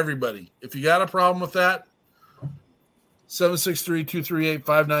truth for everybody. If you got a problem with that,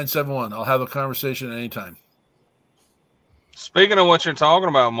 763-238-5971. I'll have a conversation anytime. Speaking of what you're talking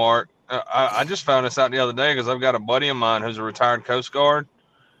about, Mark, I just found this out the other day because I've got a buddy of mine who's a retired Coast Guard,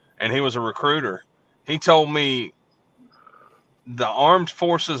 and he was a recruiter. He told me the armed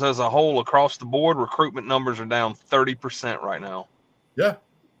forces as a whole across the board, recruitment numbers are down 30% right now. Yeah.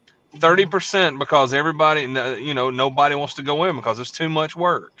 30% because everybody, nobody wants to go in because it's too much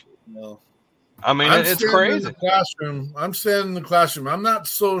work. No. I mean, it's crazy. I'm standing in the classroom. I'm not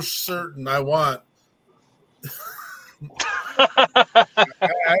so certain I want.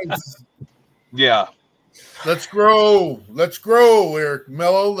 Yeah. Let's grow, Eric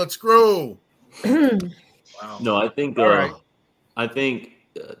Mello. Let's grow. Wow. No, I think. Right. I think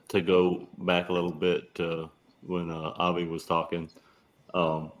to go back a little bit to when Avi was talking,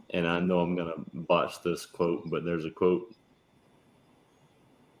 and I know I'm gonna botch this quote, but there's a quote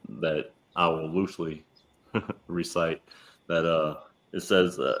that I will loosely recite. That it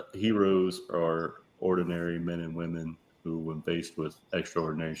says, "Heroes are ordinary men and women who, when faced with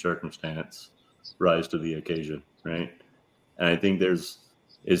extraordinary circumstance, rise to the occasion." Right, and I think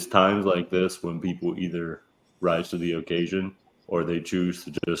it's times like this when people either rise to the occasion or they choose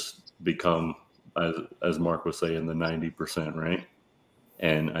to just become, as Mark was saying, the 90%, right?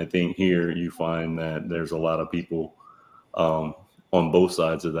 And I think here you find that there's a lot of people on both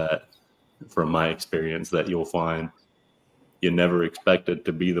sides of that, from my experience, that you'll find you never expected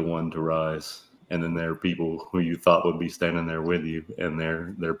to be the one to rise. And then there are people who you thought would be standing there with you, and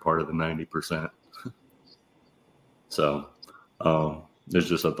they're part of the 90%. So there's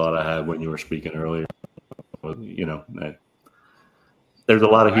just a thought I had when you were speaking earlier. There's a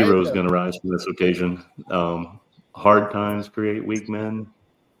lot of heroes going to rise from this occasion. Hard times create weak men,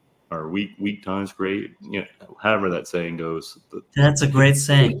 or weak times create, however that saying goes. That's a great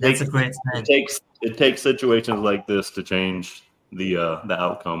saying. It takes situations like this to change the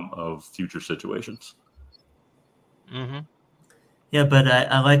outcome of future situations. Mm-hmm. Yeah, but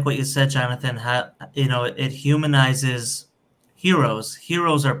I like what you said, Jonathan. How it humanizes heroes.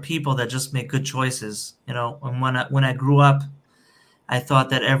 Heroes are people that just make good choices. And when I grew up, I thought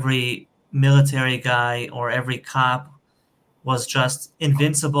that every military guy or every cop was just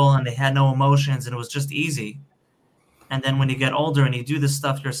invincible and they had no emotions and it was just easy. And then when you get older and you do this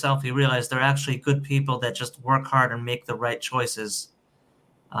stuff yourself, you realize they're actually good people that just work hard and make the right choices.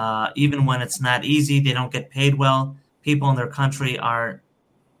 Even when it's not easy, they don't get paid well. People in their country are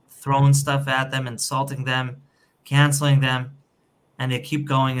throwing stuff at them, insulting them, canceling them, and they keep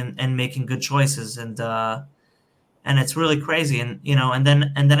going and making good choices. And it's really crazy. And and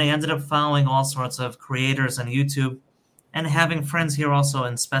then I ended up following all sorts of creators on YouTube, and having friends here also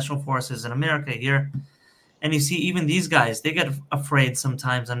in special forces in America here. And you see, even these guys, they get afraid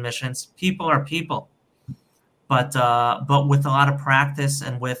sometimes on missions. People are people, but with a lot of practice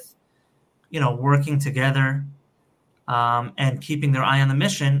and with working together and keeping their eye on the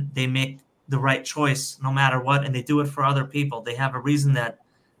mission, they make the right choice no matter what, and they do it for other people. They have a reason that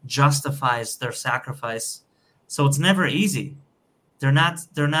justifies their sacrifice. So it's never easy. They're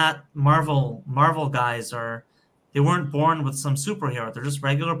not Marvel guys, or they weren't born with some superhero. They're just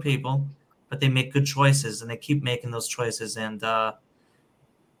regular people, but they make good choices, and they keep making those choices, and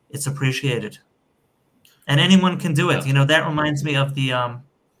it's appreciated. And anyone can do it. That reminds me of the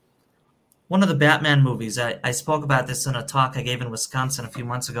one of the Batman movies. I spoke about this in a talk I gave in Wisconsin a few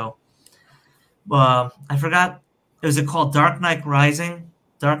months ago. I forgot. Was it called Dark Knight Rising?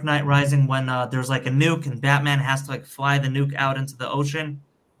 Dark Knight Rising, when there's like a nuke and Batman has to fly the nuke out into the ocean.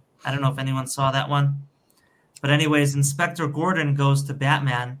 I don't know if anyone saw that one. But anyways, Inspector Gordon goes to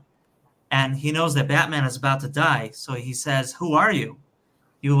Batman, and he knows that Batman is about to die. So he says, "Who are you?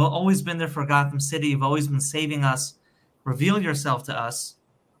 You've always been there for Gotham City. You've always been saving us. Reveal yourself to us."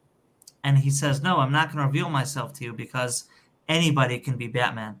 And he says, "No, I'm not going to reveal myself to you, because anybody can be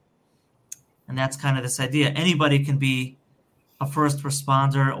Batman." And that's kind of this idea. Anybody can be a first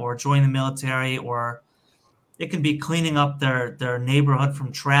responder or join the military, or it can be cleaning up their neighborhood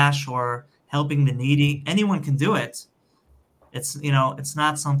from trash or helping the needy. Anyone can do it. It's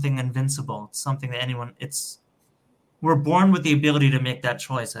not something invincible. It's something that we're born with the ability to make that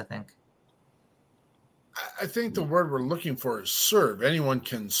choice, I think. I think the word we're looking for is serve. Anyone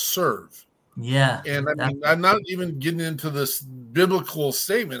can serve. Yeah. And I mean, I'm not even getting into this biblical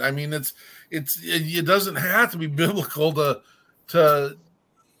statement. I mean, it doesn't have to be biblical to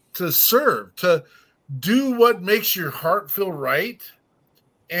serve, to do what makes your heart feel right,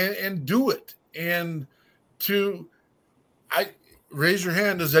 and do it. And raise your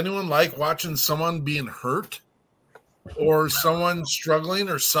hand. Does anyone like watching someone being hurt or someone struggling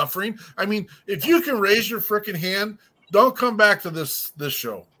or suffering? I mean, if you can raise your freaking hand, don't come back to this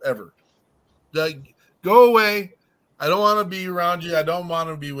show ever. Go away. I don't want to be around you. I don't want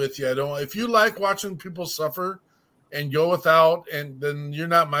to be with you. If you like watching people suffer and go without, and then you're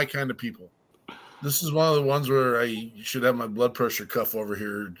not my kind of people. This is one of the ones where I should have my blood pressure cuff over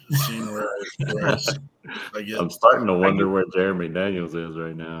here, seeing where I get. I'm starting to wonder where Jeremy Daniels is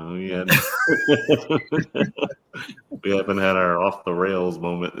right now. We haven't had our off the rails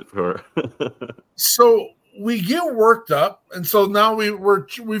moment for. So we get worked up, and so now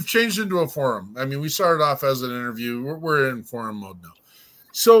we've changed into a forum. I mean, we started off as an interview. We're in forum mode now.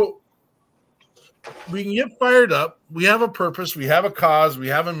 So we can get fired up. We have a purpose. We have a cause. We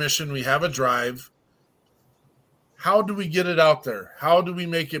have a mission. We have a drive. How do we get it out there? How do we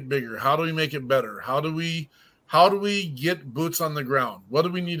make it bigger? How do we make it better? How do we get boots on the ground? What do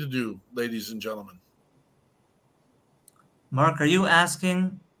we need to do, ladies and gentlemen? Mark, are you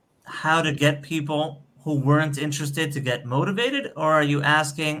asking how to get people who weren't interested to get motivated? Or are you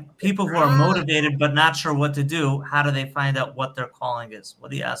asking people who are motivated but not sure what to do, how do they find out what their calling is?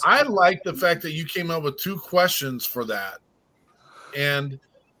 What do you ask? I like the fact that you came up with 2 questions for that. And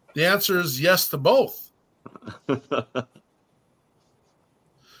the answer is yes to both.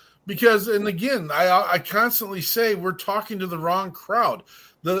 Because, and again, I constantly say we're talking to the wrong crowd.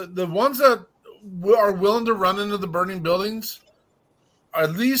 The ones that are willing to run into the burning buildings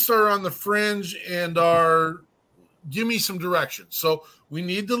at least are on the fringe and give me some direction. So we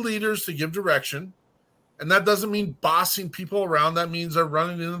need the leaders to give direction. And that doesn't mean bossing people around. That means they're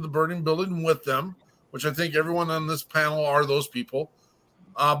running into the burning building with them, which I think everyone on this panel are those people.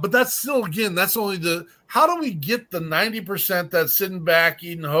 But that's still, again, that's only how do we get the 90% that's sitting back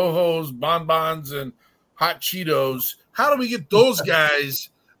eating ho-hos, bonbons, and hot Cheetos? How do we get those guys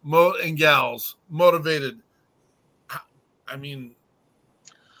and gals motivated? I mean,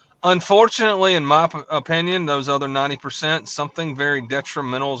 unfortunately, in my opinion, those other 90%, something very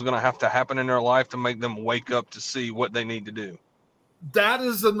detrimental is going to have to happen in their life to make them wake up to see what they need to do. That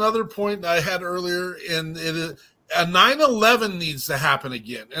is another point I had earlier, and it is a 9/11 needs to happen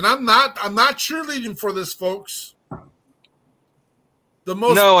again. And I'm not cheerleading for this, folks. A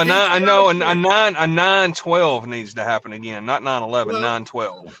 9/12 needs to happen again, not 9/11,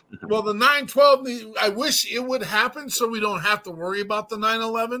 9/12. Well, the 9/12, I wish it would happen so we don't have to worry about the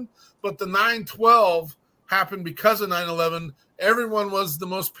 9/11, but the 9/12 happened because of 9/11. Everyone was the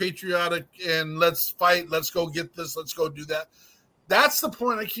most patriotic and let's fight. Let's go get this. Let's go do that. That's the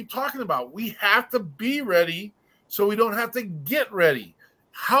point I keep talking about. We have to be ready so we don't have to get ready.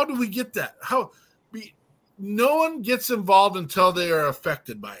 How do we get that? No one gets involved until they are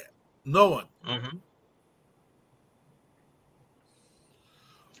affected by it. No one. Mm-hmm.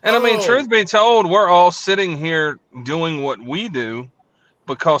 And I mean, truth be told, we're all sitting here doing what we do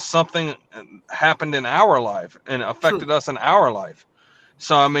because something happened in our life and affected us in our life.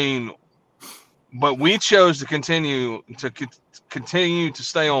 So, I mean, but we chose to continue to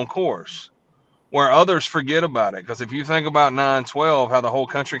stay on course where others forget about it. Because if you think about 9/12, how the whole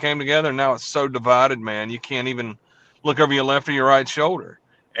country came together, now it's so divided, man, you can't even look over your left or your right shoulder.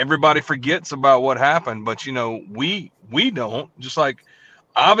 Everybody forgets about what happened, but, you know, we don't. Just like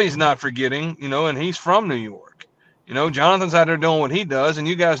Avi's not forgetting, you know, and he's from New York. You know, Jonathan's out there doing what he does, and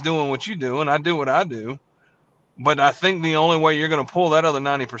you guys doing what you do, and I do what I do. But I think the only way you're going to pull that other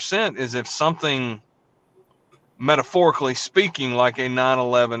 90% is if something, metaphorically speaking, like a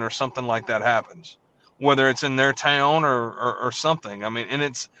 9/11 or something like that happens, whether it's in their town or something. I mean, and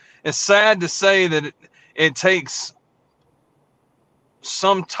it's sad to say that it takes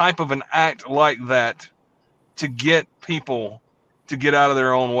some type of an act like that to get people to get out of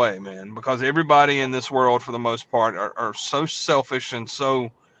their own way, man, because everybody in this world, for the most part, are so selfish and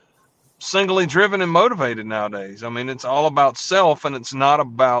so singly driven and motivated nowadays. I mean, it's all about self and it's not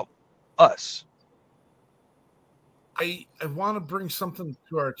about us. I want to bring something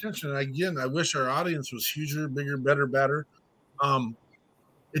to our attention. And again, I wish our audience was huger, bigger, better.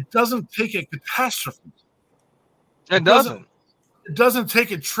 It doesn't take a catastrophe. It doesn't. It doesn't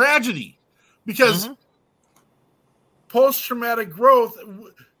take a tragedy because post-traumatic growth,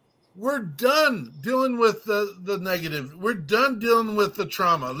 we're done dealing with the negative. We're done dealing with the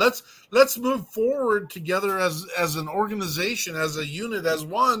trauma. Let's move forward together as an organization, as a unit, as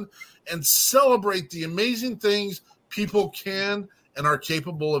one, and celebrate the amazing things people can and are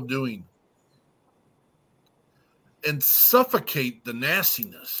capable of doing. And suffocate the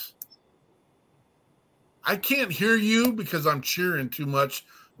nastiness. I can't hear you because I'm cheering too much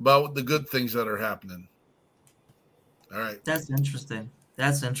about the good things that are happening. All right. That's interesting.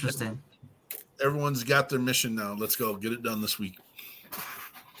 Everyone's got their mission now. Let's go. Get it done this week.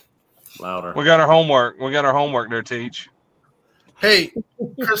 Louder. We got our homework. There, Teach. Hey,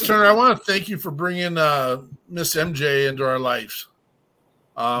 Chris Turner, I want to thank you for bringing Miss MJ into our lives.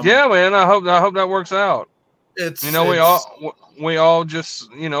 Yeah, man. I hope that works out. We all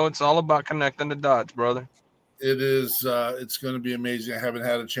just, you know, it's all about connecting the dots, brother. It is. It's going to be amazing. I haven't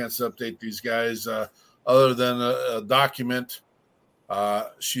had a chance to update these guys other than a document.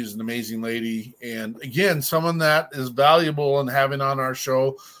 She's an amazing lady. And again, someone that is valuable in having on our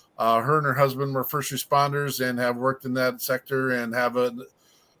show. Her and her husband were first responders and have worked in that sector and have I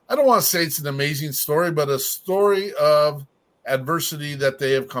don't want to say it's an amazing story, but a story of adversity that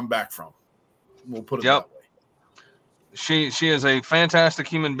they have come back from. We'll put it that way. She is a fantastic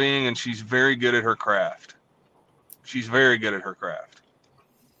human being, and she's very good at her craft.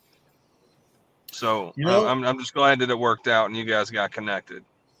 So, you know, I'm just glad that it worked out and you guys got connected.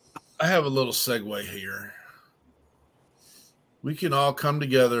 I have a little segue here. We can all come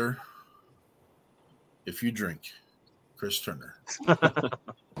together if you drink. Chris Turner.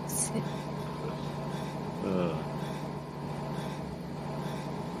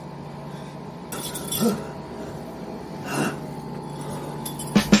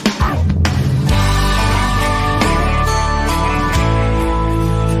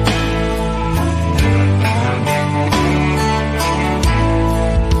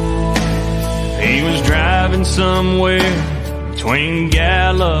 He was driving somewhere between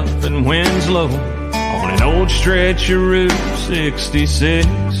Gallup and Winslow on an old stretch of Route 66.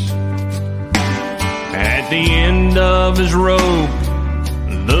 At the end of his rope,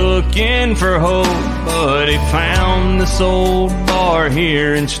 looking for hope, but he found this old bar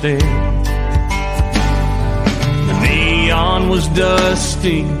here instead. The neon was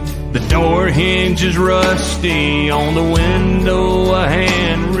dusty, the door hinges rusty, on the window a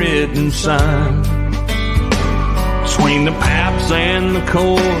handwritten sign. Between the Paps and the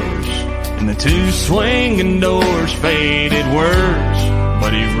Coors and the two swinging doors, faded words,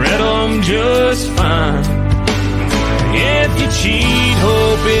 but he read them just fine. If you cheat,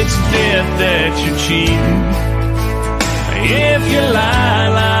 hope it's death that you're cheating. If you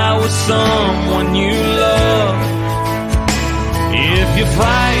lie with someone you love. If you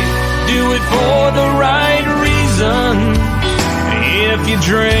fight, do it for the right reasons. If you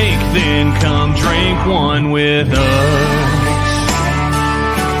drink, then come drink one with us.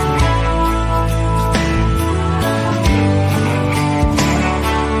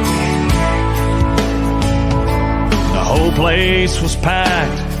 place was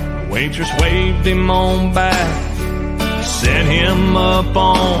packed. The waitress waved him on back, set him up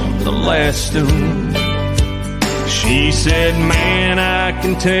on the last stool. She said, man, I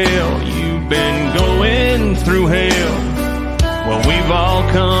can tell you've been going through hell. Well, we've all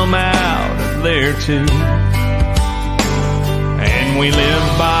come out of there too. And we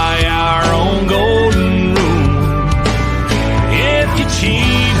live by our own golden rule. If you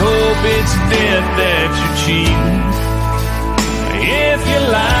cheat, hope it's death that you're cheating. If you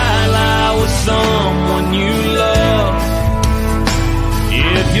lie, lie with someone you love.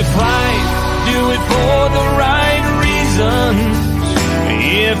 If you fight, do it for the right reasons.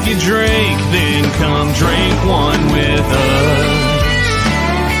 If you drink, then come drink one with us.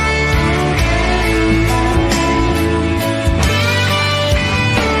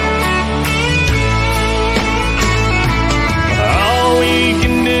 All we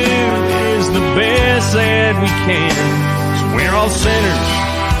can do is the best that we can. So we're all sinners,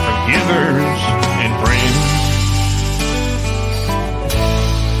 forgivers, and friends.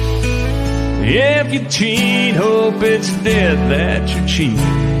 If you cheat, hope it's death that you're cheating.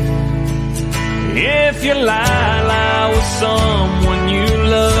 If you lie, lie with someone you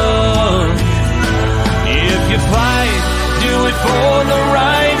love. If you fight, do it for the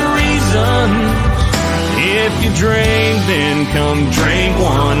right reasons. If you drink, then come drink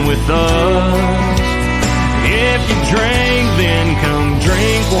one with us. If you drink, then come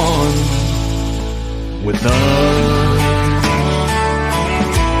drink one with us.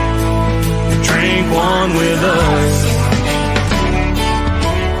 Drink one with us.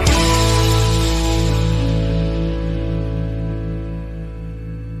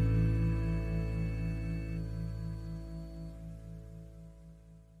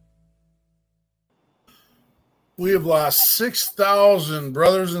 We have lost 6,000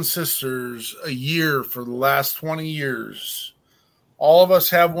 brothers and sisters a year for the last 20 years. All of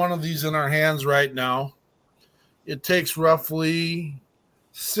us have one of these in our hands right now. It takes roughly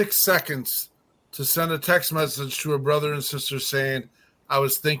 6 seconds to send a text message to a brother and sister saying, I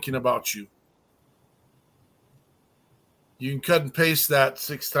was thinking about you. You can cut and paste that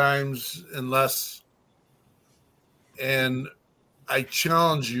 6 times and less. And I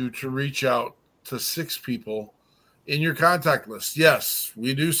challenge you to reach out to 6 people in your contact list. Yes,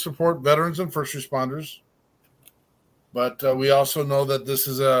 we do support veterans and first responders, but we also know that this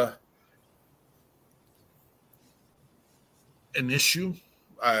is an issue.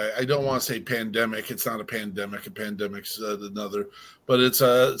 I don't want to say pandemic. It's not a pandemic. A pandemic's another, but it's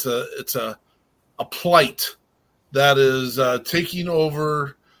a plight that is taking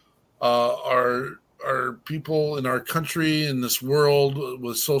over our people in our country, in this world,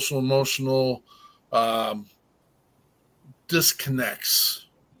 with social emotional disconnects.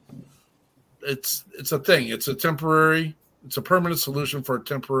 It's a thing. It's a permanent solution for a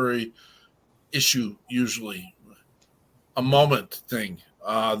temporary issue, usually a moment thing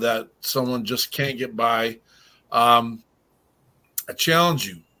that someone just can't get by. I challenge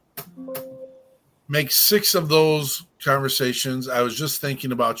you. Make 6 of those conversations. I was just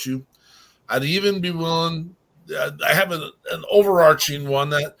thinking about you. I'd even be willing. I have an overarching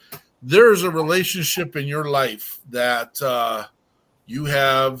one that there's a relationship in your life that you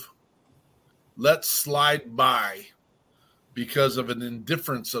have let slide by because of an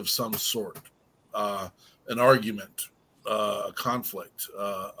indifference of some sort, an argument, a conflict,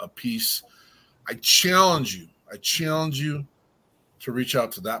 a peace. I challenge you to reach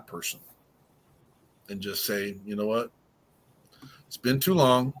out to that person and just say, you know what? It's been too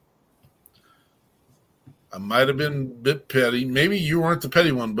long. I might have been a bit petty. Maybe you weren't the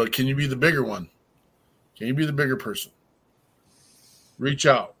petty one, but can you be the bigger one? Can you be the bigger person? Reach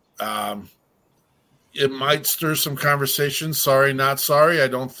out. It might stir some conversation. Sorry, not sorry. I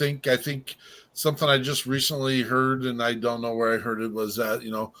think something I just recently heard, and I don't know where I heard it, was that,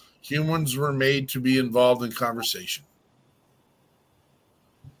 humans were made to be involved in conversation.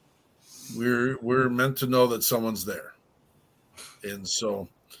 We're meant to know that someone's there. And so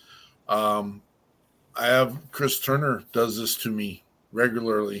I have Chris Turner does this to me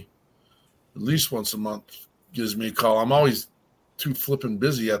regularly, at least once a month, gives me a call. I'm always too flipping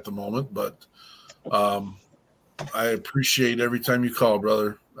busy at the moment, but I appreciate every time you call,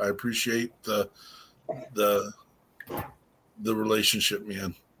 brother. I appreciate the relationship,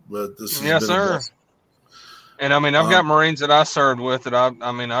 man. But this is yes, sir. And I've got Marines that I served with that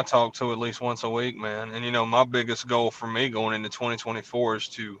I talk to at least once a week, man. And my biggest goal for me going into 2024 is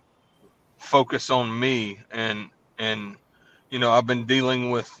to focus on me, and I've been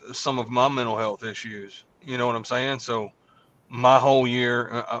dealing with some of my mental health issues. You know what I'm saying? So my whole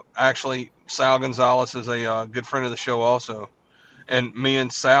year, actually Sal Gonzalez is a good friend of the show also, and me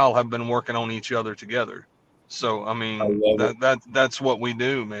and Sal have been working on each other together. So I mean, love it. that's what we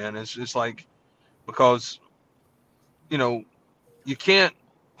do, man. It's just like, because you can't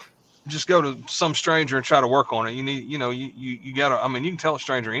just go to some stranger and try to work on it. You need, you gotta. I mean, you can tell a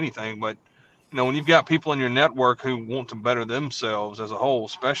stranger anything, but when you've got people in your network who want to better themselves as a whole,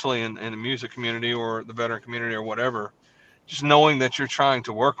 especially in the music community or the veteran community or whatever, just knowing that you're trying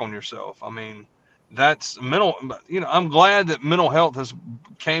to work on yourself. I mean, that's mental. I'm glad that mental health has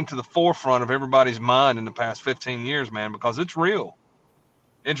came to the forefront of everybody's mind in the past 15 years, man, because it's real.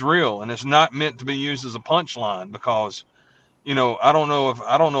 It's real, and it's not meant to be used as a punchline. Because I don't know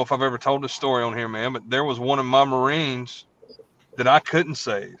if I've ever told this story on here, man, but there was one of my Marines that I couldn't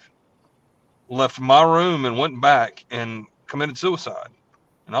save, left my room and went back and committed suicide.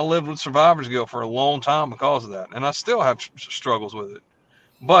 And I lived with survivor's guilt for a long time because of that. And I still have struggles with it.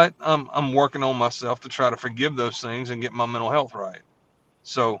 But I'm working on myself to try to forgive those things and get my mental health right.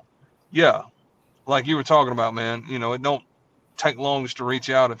 So, yeah, like you were talking about, man, it don't take long just to reach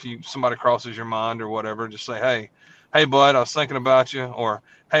out if somebody crosses your mind or whatever. Just say, hey, bud, I was thinking about you. Or,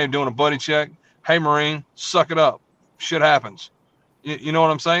 hey, I'm doing a buddy check. Hey, Marine, suck it up. Shit happens. You know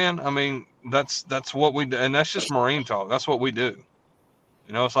what I'm saying? I mean, that's what we do. And that's just Marine talk. That's what we do.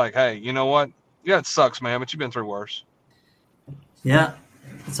 It's like, hey, you know what? Yeah, it sucks, man, but you've been through worse. Yeah,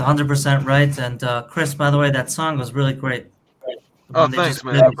 it's 100% right. And Chris, by the way, that song was really great. Oh, thanks,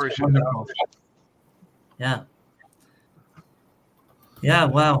 man. I appreciate it. Yeah. Yeah,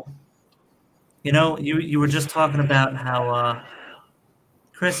 wow. You were just talking about how,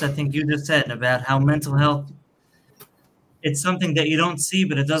 Chris, I think you just said about how mental health, it's something that you don't see,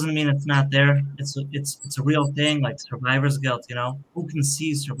 but it doesn't mean it's not there. It's a real thing, like survivor's guilt. Who can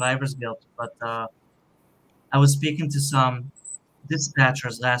see survivor's guilt? But I was speaking to some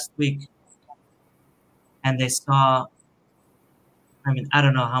dispatchers last week, and they saw. I mean, I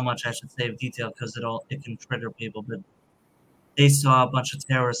don't know how much I should say of detail because it can trigger people, but they saw a bunch of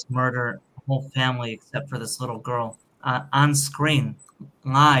terrorists murder a whole family except for this little girl on screen,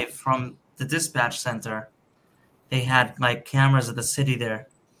 live from the dispatch center. They had like cameras of the city there,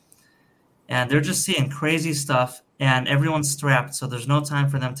 and they're just seeing crazy stuff, and everyone's strapped, so there's no time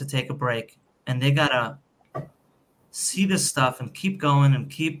for them to take a break, and they gotta see this stuff and keep going and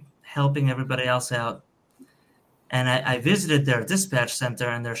keep helping everybody else out. And I visited their dispatch center,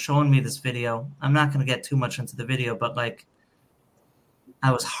 and they're showing me this video. I'm not going to get too much into the video, but like,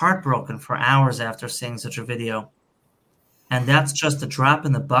 I was heartbroken for hours after seeing such a video. And that's just a drop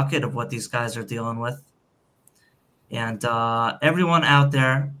in the bucket of what these guys are dealing with. And everyone out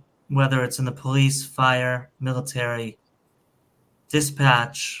there, whether it's in the police, fire, military,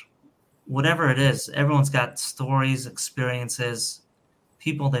 dispatch, whatever it is, everyone's got stories, experiences,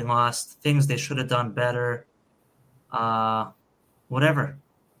 people they lost, things they should have done better, whatever.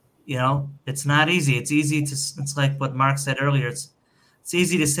 It's not easy. It's like what Mark said earlier. It's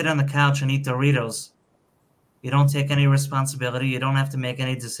easy to sit on the couch and eat Doritos. You don't take any responsibility. You don't have to make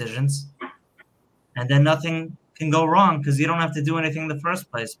any decisions. And then nothing can go wrong because you don't have to do anything in the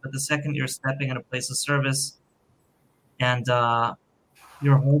first place. But the second you're stepping in a place of service and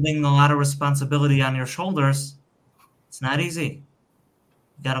you're holding a lot of responsibility on your shoulders, it's not easy.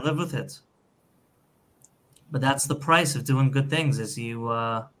 You got to live with it. But that's the price of doing good things: is you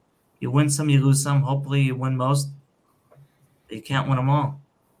win some, you lose some. Hopefully, you win most. But you can't win them all.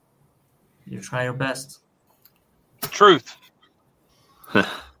 You try your best. Truth.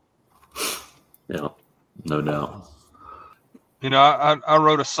 Yeah, no doubt. I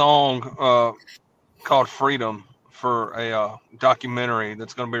wrote a song called Freedom for a documentary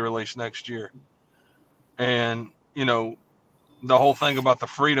that's going to be released next year. And, the whole thing about the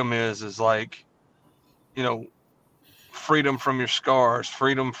freedom is like, freedom from your scars,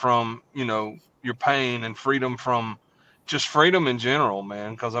 freedom from, your pain, and freedom from just freedom in general,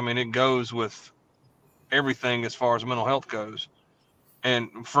 man. Because, I mean, it goes with everything as far as mental health goes.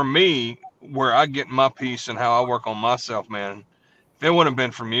 And for me, where I get my peace and how I work on myself, man, if it wouldn't have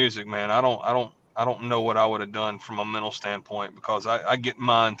been for music, man, I don't know what I would have done from a mental standpoint, because I get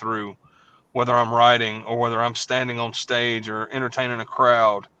mine through whether I'm writing or whether I'm standing on stage or entertaining a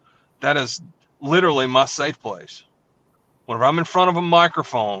crowd. That is literally my safe place. Whenever I'm in front of a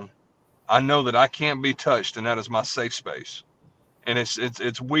microphone, I know that I can't be touched, and that is my safe space. And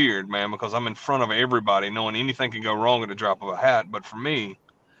it's weird, man, because I'm in front of everybody, knowing anything can go wrong at a drop of a hat. But for me,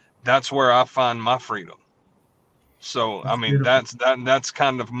 that's where I find my freedom. So, I mean, that's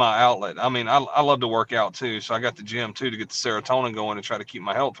kind of my outlet. I mean, I love to work out too. So I got the gym too, to get the serotonin going and try to keep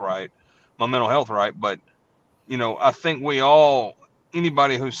my health right, my mental health right. But, I think we all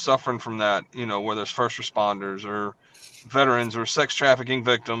anybody who's suffering from that, whether it's first responders or veterans or sex trafficking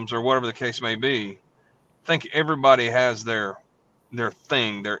victims or whatever the case may be, I think everybody has their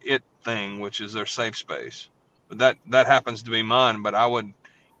thing, their it thing, which is their safe space. But that happens to be mine. But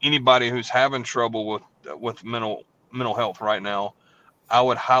anybody who's having trouble with mental health right now, I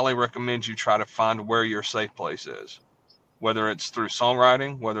would highly recommend you try to find where your safe place is, whether it's through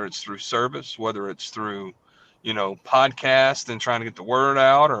songwriting, whether it's through service, whether it's through, podcast and trying to get the word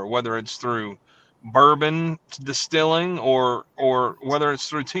out, or whether it's through bourbon distilling, or whether it's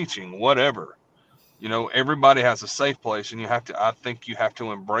through teaching, whatever. Everybody has a safe place, and I think you have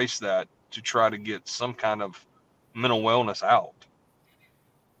to embrace that to try to get some kind of mental wellness out.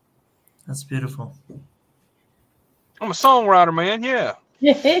 That's beautiful. I'm a songwriter, man. Yeah.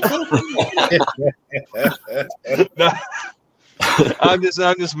 I'm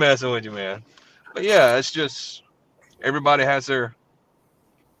just messing with you, man. But yeah, it's just everybody has their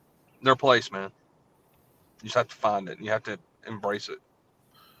place, man. You just have to find it. You have to embrace it.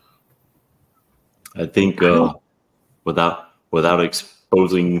 I think without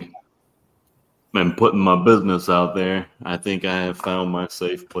exposing and putting my business out there, I think I have found my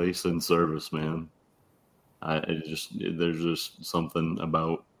safe place in service, man. There's just something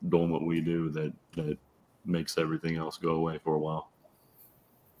about doing what we do that makes everything else go away for a while.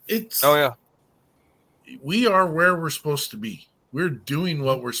 We are where we're supposed to be. We're doing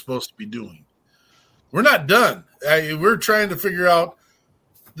what we're supposed to be doing. We're not done. We're trying to figure out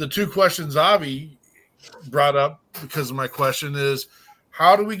the two questions Avi brought up, because of my question is,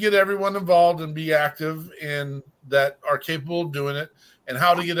 how do we get everyone involved and be active and that are capable of doing it? And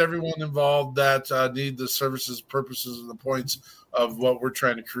how to get everyone involved that need the services, purposes, and the points of what we're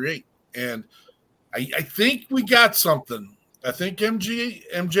trying to create. And I think we got something. I think MJ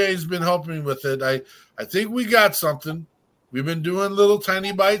has been helping me with it. I think we got something. We've been doing little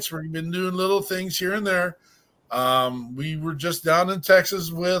tiny bites. We've been doing little things here and there. We were just down in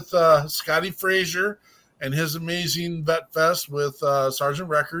Texas with Scotty Frazier and his amazing Vet Fest with Sergeant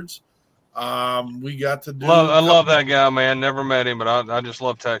Records. We got to do. I love that guy, man. Never met him, but I just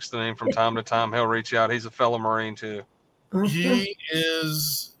love texting him from time to time. He'll reach out. He's a fellow Marine too. He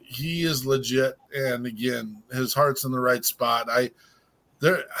is legit, and again, his heart's in the right spot.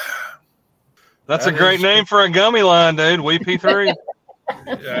 That's a great name for a gummy line, dude. WP3. I'm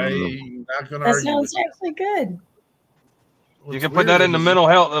not going to That argue. sounds actually good. You can put that in the mental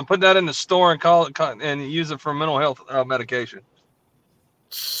health. Put that in the store and call it and use it for mental health medication.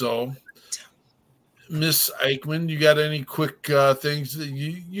 So, Miss Eichmann, you got any quick things that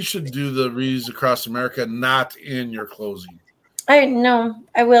you should do the Reads Across America, not in your closing? I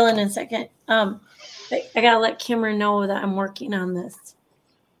will in a second. I gotta let Kimmer know that I'm working on this,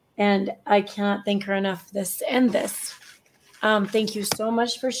 and I cannot thank her enough. This. Thank you so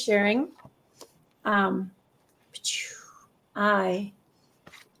much for sharing. I'm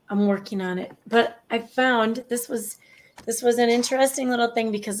working on it, but I found this was an interesting little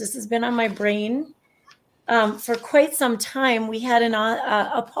thing, because this has been on my brain for quite some time. We had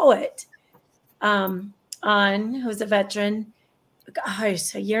a poet on who's a veteran,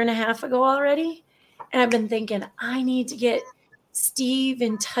 gosh, a year and a half ago already, and I've been thinking I need to get Steve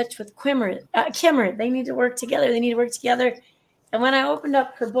in touch with Kimmer. They need to work together. And when I opened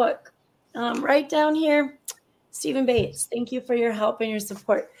up her book, right down here, Stephen Bates, thank you for your help and your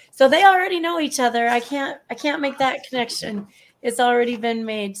support. So they already know each other. I can't make that connection. It's already been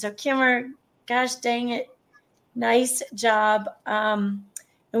made. So Kimmer, gosh dang it, nice job. And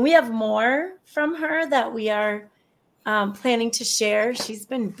we have more from her that we are planning to share. She's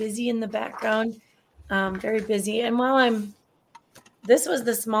been busy in the background, very busy. And this was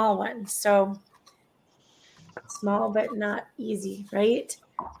the small one. So small but not easy, right?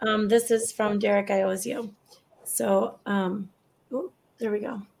 This is from Derek Iozio. So, there we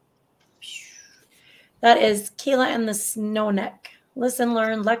go. That is Kayla and the Snowneck. Listen,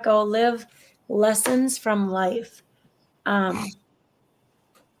 learn, let go, live lessons from life.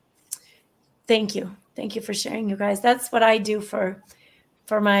 Thank you. Thank you for sharing, you guys. That's what I do for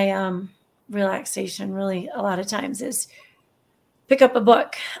my relaxation, really, a lot of times, is pick up a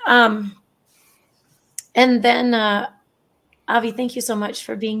book. And then, Avi, thank you so much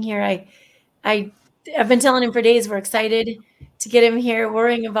for being here. I've been telling him for days we're excited to get him here,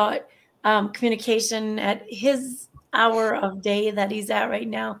 worrying about communication at his hour of day that he's at right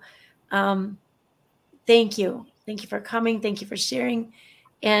now. Thank you. Thank you for coming. Thank you for sharing.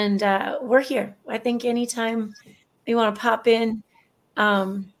 And we're here. I think anytime you want to pop in,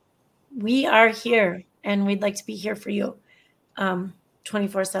 we are here, and we'd like to be here for you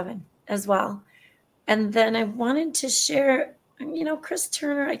 24/7 as well. And then I wanted to share, Chris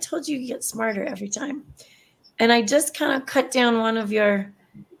Turner, I told you get smarter every time. And I just kind of cut down one of your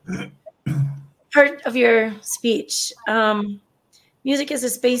part of your speech. Music is a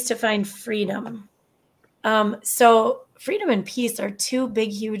space to find freedom. So freedom and peace are two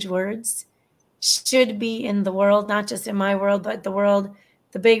big, huge words. Should be in the world, not just in my world, but the world,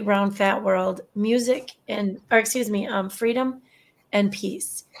 the big, round, fat world. Freedom and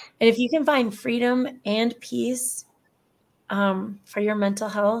peace. And if you can find freedom and peace for your mental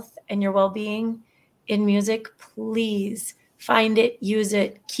health and your well-being in music, please find it, use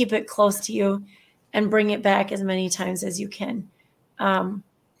it, keep it close to you, and bring it back as many times as you can.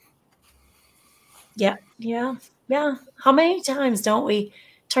 Yeah. How many times don't we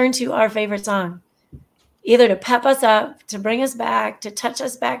turn to our favorite song, either to pep us up, to bring us back, to touch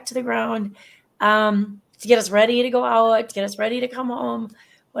us back to the ground, to get us ready to go out, to get us ready to come home,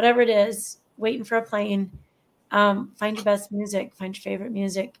 whatever it is, waiting for a plane. Find your best music, find your favorite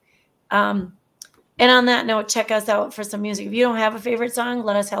music. And on that note, check us out for some music. If you don't have a favorite song,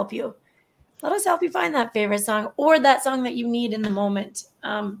 let us help you. Let us help you find that favorite song or that song that you need in the moment.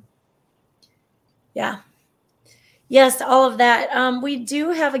 Yes, all of that. We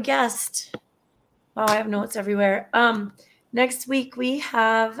do have a guest. Wow, I have notes everywhere. Next week, we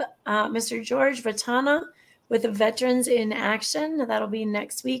have Mr. George Vatana with the Veterans in Action. That'll be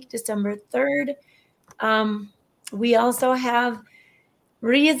next week, December 3rd. We also have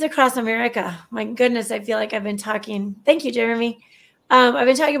Wreaths Across America. My goodness, I feel like I've been talking. Thank you, Jeremy. I've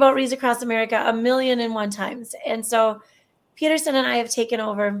been talking about Wreaths Across America 1,000,001 times. And so Peterson and I have taken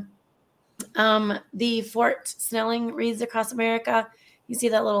over the Fort Snelling Wreaths Across America. You see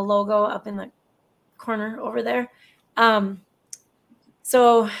that little logo up in the corner over there.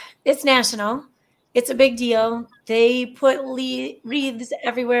 So it's national. It's a big deal. They put wreaths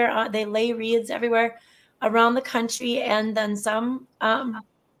everywhere. They lay wreaths everywhere around the country and then some.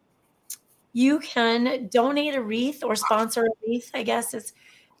 You can donate a wreath or sponsor a wreath. I guess it's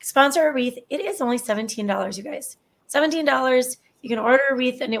sponsor a wreath. It is only $17, you guys. $17. You can order a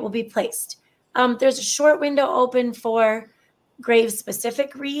wreath and it will be placed. There's a short window open for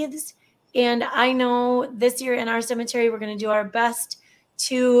grave-specific wreaths. And I know this year in our cemetery, we're going to do our best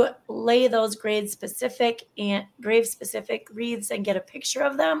to lay those grave-specific wreaths and get a picture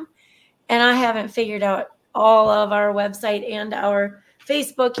of them. And I haven't figured out all of our website and our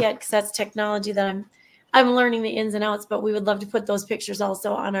Facebook yet because that's technology that I'm learning the ins and outs, but we would love to put those pictures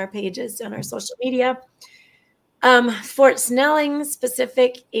also on our pages and our social media. Fort Snelling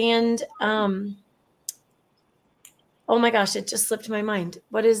specific and oh my gosh, it just slipped my mind.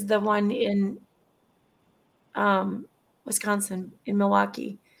 What is the one in Wisconsin, in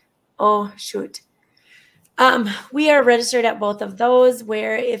Milwaukee? Oh, shoot. We are registered at both of those,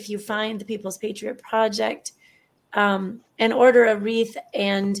 where if you find the People's Patriot Project and order a wreath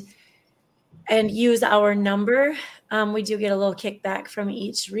and use our number, we do get a little kickback from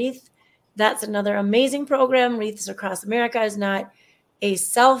each wreath. That's another amazing program. Wreaths Across America is not a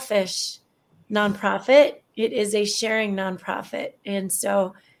selfish nonprofit. It is a sharing nonprofit. And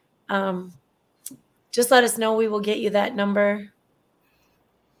so just let us know. We will get you that number.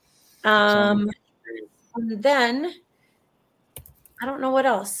 And then I don't know what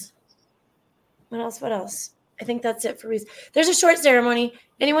else. What else? I think that's it for Wreaths. There's a short ceremony.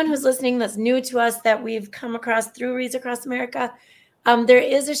 Anyone who's listening that's new to us that we've come across through Wreaths Across America, there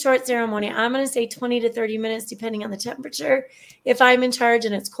is a short ceremony. I'm going to say 20 to 30 minutes, depending on the temperature. If I'm in charge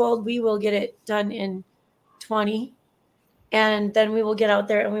and it's cold, we will get it done in 20. And then we will get out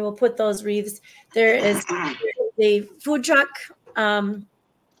there and we will put those wreaths. There is a food truck,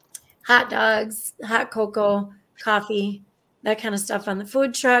 hot dogs, hot cocoa, coffee, that kind of stuff on the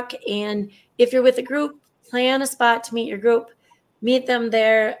food truck. And if you're with a group, plan a spot to meet your group, meet them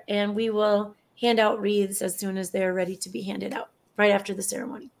there, and we will hand out wreaths as soon as they're ready to be handed out, right after the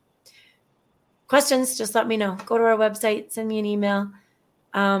ceremony. Questions, just let me know. Go to our website, send me an email.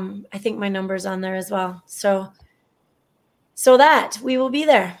 I think my number's on there as well. So that we will be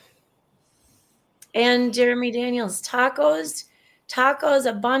there. And Jeremy Daniels, tacos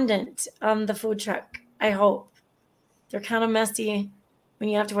abundant on the food truck, I hope. They're kind of messy when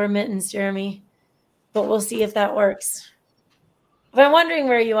you have to wear mittens, Jeremy, but we'll see if that works. If I'm wondering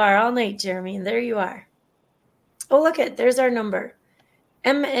where you are all night, Jeremy, there you are. Oh, look it, there's our number.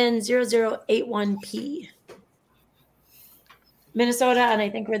 MN0081P. Minnesota, and I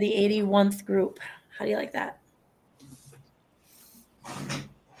think we're the 81st group. How do you like that?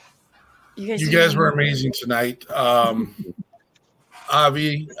 You guys were amazing tonight. Avi,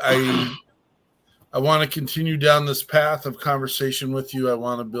 I want to continue down this path of conversation with you. I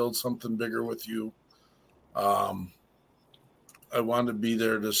want to build something bigger with you. want to be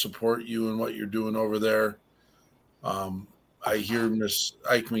there to support you and what you're doing over there. I hear Miss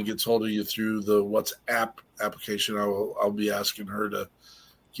Eichmann gets hold of you through the WhatsApp application. I'll be asking her to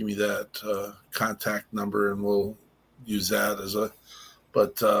give me that contact number, and we'll use that as a.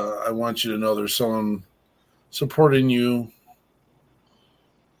 But I want you to know there's someone supporting you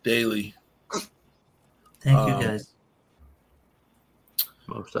daily. Thank you, guys.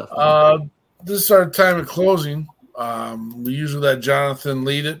 Most definitely. This is our time of closing. We usually let Jonathan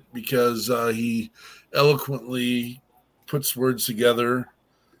lead it because he eloquently puts words together.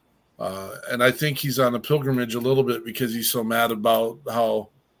 And I think he's on a pilgrimage a little bit because he's so mad about how,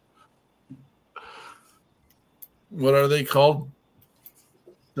 what are they called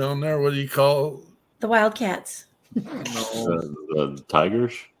down there? What do you call? The Wildcats. No, The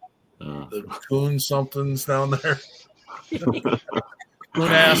Tigers? the coon somethings down there.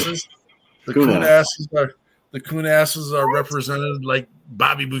 Coon asses. The coon asses are represented like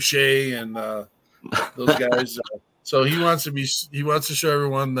Bobby Boucher and those guys. So he wants to show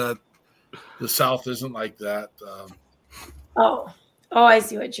everyone that the South isn't like that. Oh, I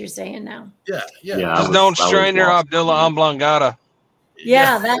see what you're saying now. Yeah. Just don't strain your Abdullah Amblangata.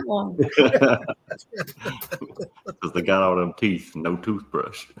 Yeah, that one. Because they got all them teeth, no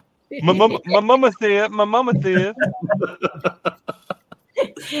toothbrush. My mama said.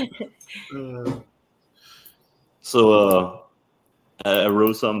 So I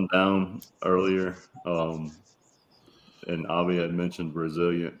wrote something down earlier, and Avi had mentioned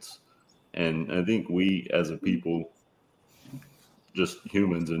resilience, and I think we as a people, just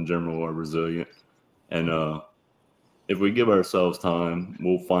humans in general, are resilient, and if we give ourselves time,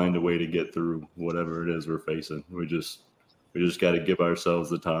 we'll find a way to get through whatever it is we're facing. We just got to give ourselves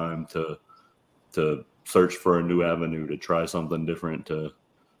the time to search for a new avenue, to try something different, to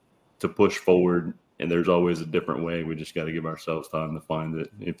push forward. And there's always a different way. We just got to give ourselves time to find it.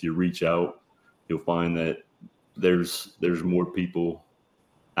 If you reach out, you'll find that there's more people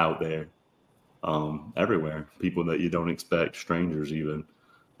out there, everywhere. People that you don't expect, strangers even,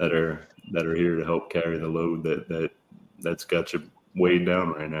 that are here to help carry the load that's got you weighed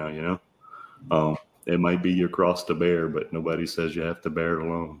down right now. You know, it might be your cross to bear, but nobody says you have to bear it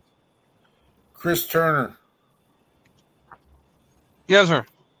alone. Chris Turner. Yes, sir.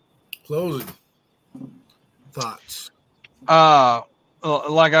 Closing thoughts.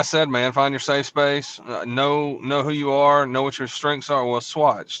 Like I said, man, find your safe space. Know who you are. Know what your strengths are. Well,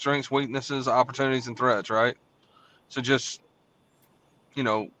 SWOT: strengths, weaknesses, opportunities, and threats. Right. So just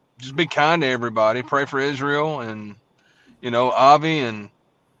be kind to everybody. Pray for Israel and Avi and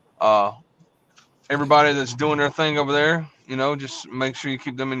everybody that's doing their thing over there. Just make sure you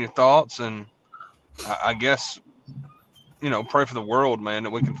keep them in your thoughts, and I guess pray for the world, man, that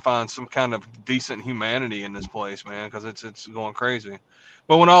we can find some kind of decent humanity in this place, man, because it's going crazy.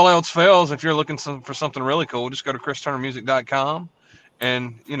 But when all else fails, if you're looking for something really cool, just go to christurnermusic.com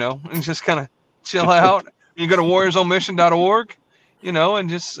and and just kind of chill out. You go to warriorsonmission.org, and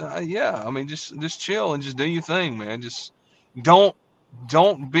just just chill and just do your thing, man. Just don't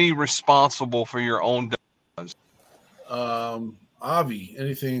be responsible for your own does. Avi,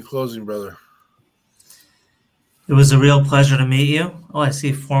 anything in closing, brother? It was a real pleasure to meet you. Oh, I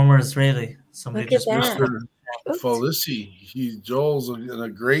see former Israeli. Somebody Look at just that. Mr. Felici. Joel's a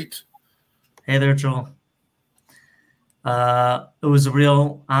great. Hey there, Joel. It was a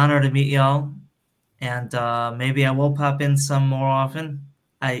real honor to meet y'all, and maybe I will pop in some more often.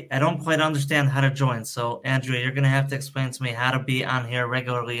 I don't quite understand how to join, so Andrea, you're going to have to explain to me how to be on here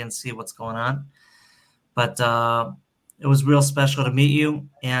regularly and see what's going on. But it was real special to meet you,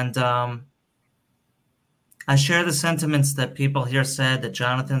 and I share the sentiments that people here said, that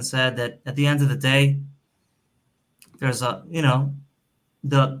Jonathan said, that at the end of the day, there's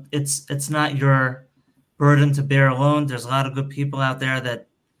it's not your burden to bear alone. There's a lot of good people out there that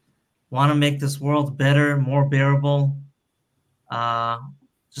want to make this world better, more bearable.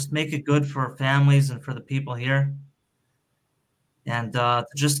 Just make it good for families and for the people here. And to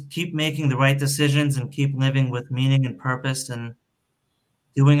just keep making the right decisions and keep living with meaning and purpose and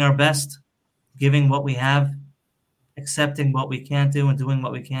doing our best, giving what we have, accepting what we can't do, and doing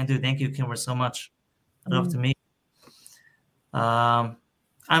what we can do. Thank you, Kimber, so much. I'd love to meet. I'm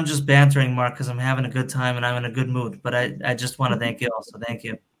just bantering, Mark, because I'm having a good time and I'm in a good mood. But I just want to thank you all. So thank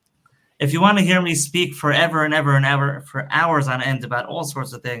you. If you want to hear me speak forever and ever and ever for hours on end about all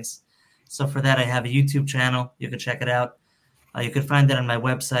sorts of things, so for that I have a YouTube channel. You can check it out. You can find that on my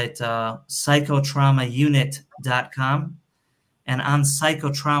website, psychotraumaunit.com. And on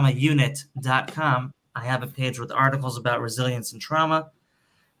psychotraumaunit.com, I have a page with articles about resilience and trauma.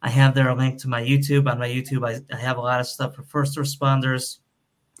 I have there a link to my YouTube. On my YouTube, I have a lot of stuff for first responders,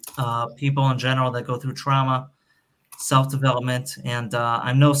 people in general that go through trauma, self-development, and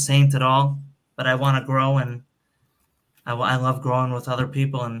I'm no saint at all, but I want to grow, and I love growing with other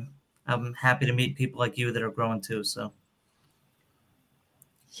people, and I'm happy to meet people like you that are growing too. So,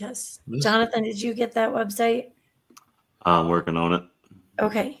 yes. Jonathan, did you get that website? I'm working on it.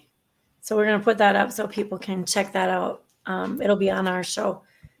 Okay. So we're going to put that up so people can check that out. It'll be on our show,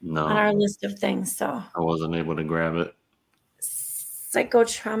 on our list of things. So I wasn't able to grab it.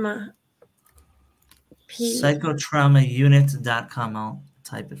 Psychotrauma. Psychotraumaunit.com. I'll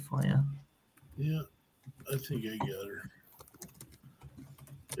type it for you. Yeah, I think I got her.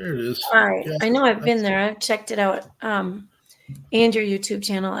 There it is. All right. Yeah. I know I've been there. I've checked it out. And your YouTube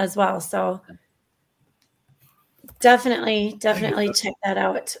channel as well. So definitely check that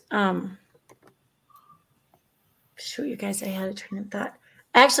out. Shoot, you guys, I had a train of thought.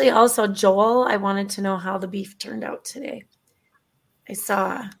 Actually, also, Joel, I wanted to know how the beef turned out today. I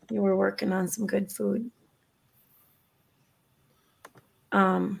saw you were working on some good food.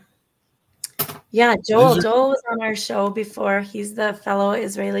 Yeah, Joel was on our show before. He's the fellow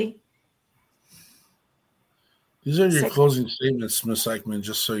Israeli. These are your closing statements, Miss Eichmann,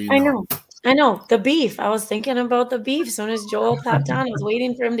 just so you know. I know. The beef. I was thinking about the beef. As soon as Joel popped on, I was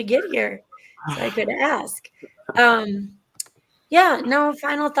waiting for him to get here so I could ask. Yeah, no,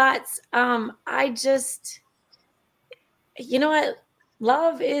 final thoughts. I just, you know what?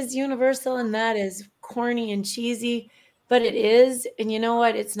 Love is universal, and that is corny and cheesy, but it is. And you know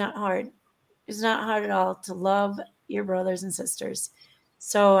what? It's not hard. It's not hard at all to love your brothers and sisters.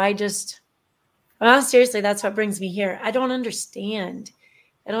 So well, seriously, that's what brings me here. I don't understand.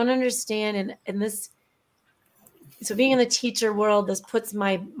 And this, so being in the teacher world, this puts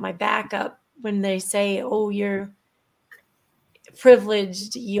my back up when they say, oh, you're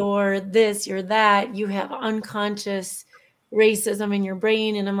privileged, you're this, you're that, you have unconscious racism in your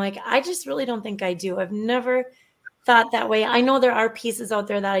brain. And I'm like, I just really don't think I do. I've never thought that way. I know there are pieces out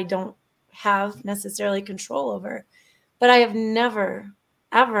there that I don't have necessarily control over, but I have never,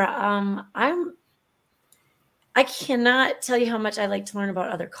 ever, I cannot tell you how much I like to learn about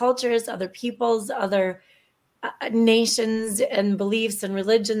other cultures, other peoples, other nations and beliefs and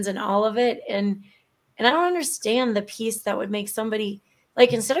religions and all of it. And I don't understand the piece that would make somebody,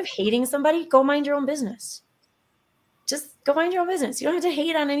 like, instead of hating somebody, go mind your own business. Just go mind your own business. You don't have to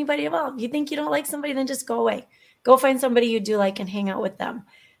hate on anybody at all. If you think you don't like somebody, then just go away. Go find somebody you do like and hang out with them.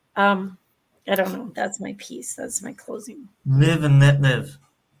 I don't know. That's my piece. That's my closing. Live and let live.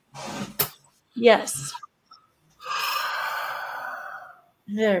 Yes.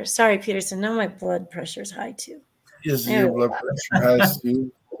 There. Sorry, Peterson. Now my blood pressure's high too. Is your blood pressure high, Steve?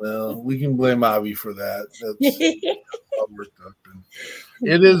 Well, we can blame Avi for that. That's all worked up. And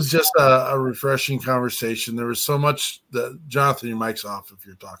it is just a refreshing conversation. There was so much that Jonathan, your mic's off if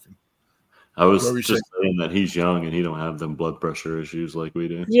you're talking. I was just saying that he's young and he don't have them blood pressure issues like we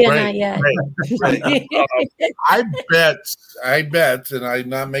do. Yeah, right, not yet. Right. I bet, and I'm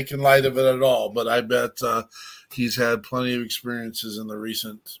not making light of it at all, but I bet he's had plenty of experiences in the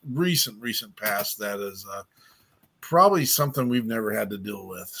recent past that is probably something we've never had to deal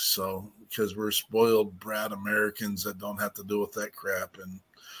with. So, because we're spoiled brat Americans that don't have to deal with that crap. And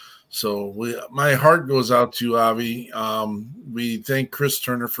so my heart goes out to you, Avi. We thank Chris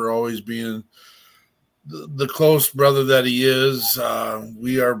Turner for always being the close brother that he is.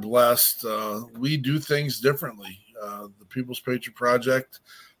 We are blessed. We do things differently. The People's Patriot Project,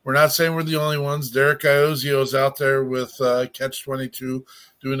 we're not saying we're the only ones. Derek Iozio is out there with Catch 22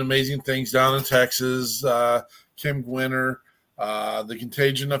 doing amazing things down in Texas. Kim Gwinner, The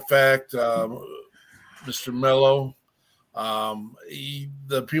Contagion Effect, Mr. Mello.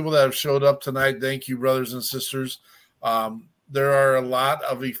 The people that have showed up tonight, thank you, brothers and sisters. There are a lot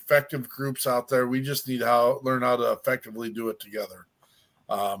of effective groups out there. We just need to learn how to effectively do it together.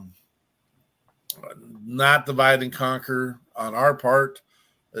 Not divide and conquer on our part.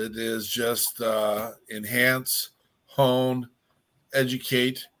 It is just enhance, hone,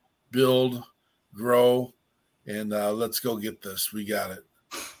 educate, build, grow, and let's go get this. We got it.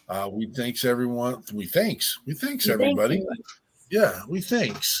 We thanks everyone. We thanks everybody. Yeah, we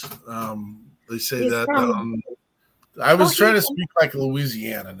thanks. They say that. I was trying to speak like a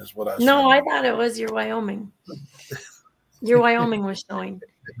Louisianan is what I was. No, I thought it was your Wyoming. Your Wyoming was showing.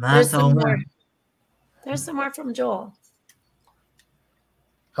 There's some more from Joel.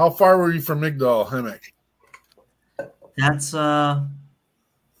 How far were you from Migdal Hammock? That's I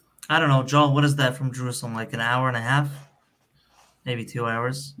don't know, Joel. What is that from Jerusalem? Like an hour and a half, maybe 2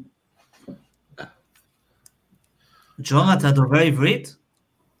 hours. Joel, אתה דובר עברית?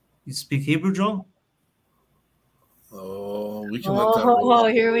 You speak Hebrew, Joel? Oh, we can let that roll. Oh,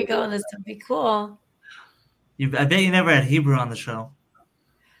 here we go. This would be cool. I bet you never had Hebrew on the show.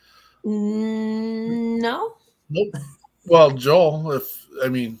 No. Nope. Well, Joel, here's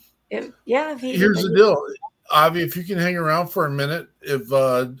the deal. Avi, if you can hang around for a minute, if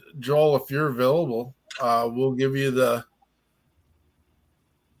Joel, if you're available, we'll give you the.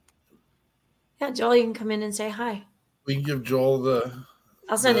 Yeah, Joel, you can come in and say hi. We can give Joel the.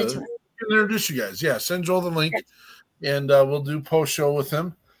 I'll send it to him. Introduce you guys. Yeah, send Joel the link, and we'll do post show with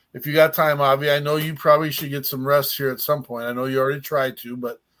him. If you got time, Avi, I know you probably should get some rest here at some point. I know you already tried to,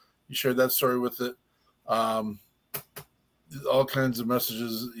 but you shared that story with it. All kinds of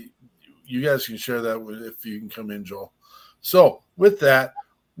messages. You guys can share that if you can come in, Joel. So with that,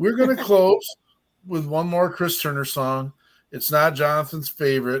 we're going to close with one more Chris Turner song. It's not Jonathan's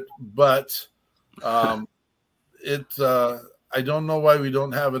favorite, but I don't know why we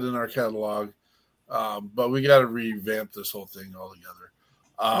don't have it in our catalog, but we got to revamp this whole thing altogether.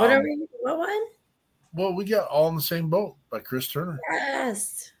 What one? Well, we got All in the Same Boat by Chris Turner.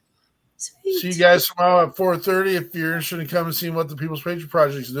 Yes. Sweet. See you guys tomorrow at 4:30. If you're interested in coming and seeing what the People's Patriot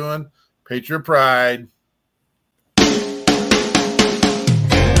Project is doing, Patriot Pride. Life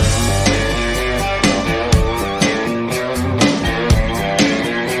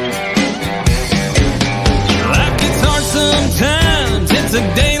gets hard sometimes, it's a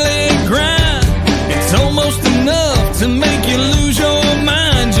daily grind. It's almost enough to make you lose your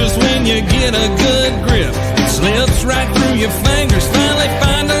mind. Just when you get a good grip, it slips right through your fingers. Finally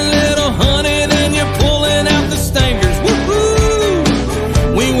find a little honey, then you're pulling out the stingers. Woo-hoo!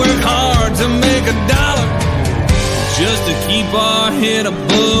 We work hard to make $1 just to keep our head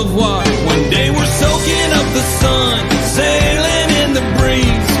above water. One day we're soaking up the sun, sailing in the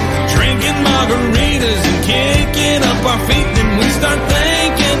breeze, drinking margaritas and kicking up our feet. Then we start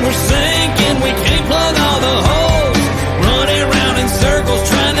thinking we're sinking, we can't plug all the holes, running around in circles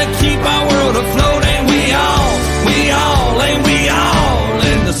trying to keep our world afloat. Ain't we all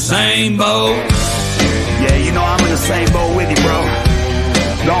in the same boat? Yeah, you know I'm in the same boat with you, bro.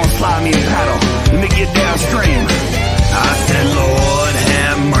 Don't slide me a paddle, let me get downstream. I said, Lord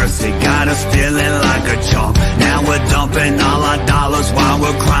have mercy, got us feeling like a chump. Now we're dumping all our dollars while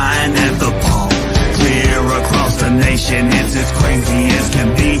we're crying at the pump. Clear across the nation, it's as crazy as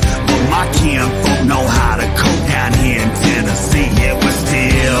can be. But my kinfolk know how to cope down here in Tennessee. Yeah, we're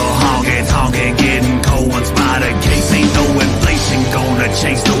still honking, getting cold ones by the case. Ain't no inflation gonna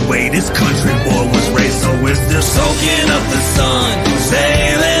change the way this country boy was raised. So we're still soaking up the sun,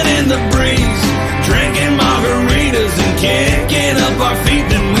 sailing in the breeze, drinking margaritas and kicking up our feet.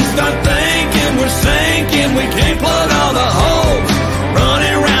 Then we start thinking we're sinking, we can't plug all the holes,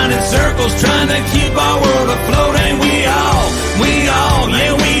 running around in circles trying to keep our world afloat. Ain't we all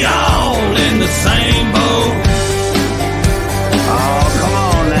in the same boat? Oh, come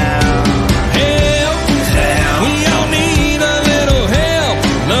on now. Help. We all need a little help.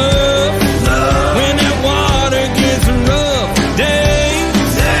 Love. When that water gets rough.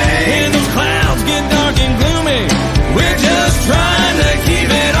 Days. When those clouds get dark and gloomy, we're just trying to keep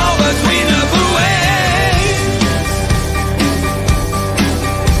it all between the buoys.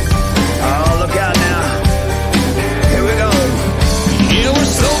 Oh, look out now. Here we go. Yeah, we're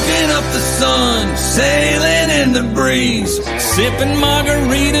soaking up the sun, sailing in the breeze, sipping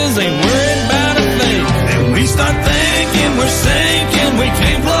margaritas, ain't worried about a thing. And we start thinking we're sinking, we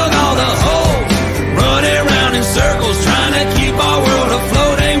can't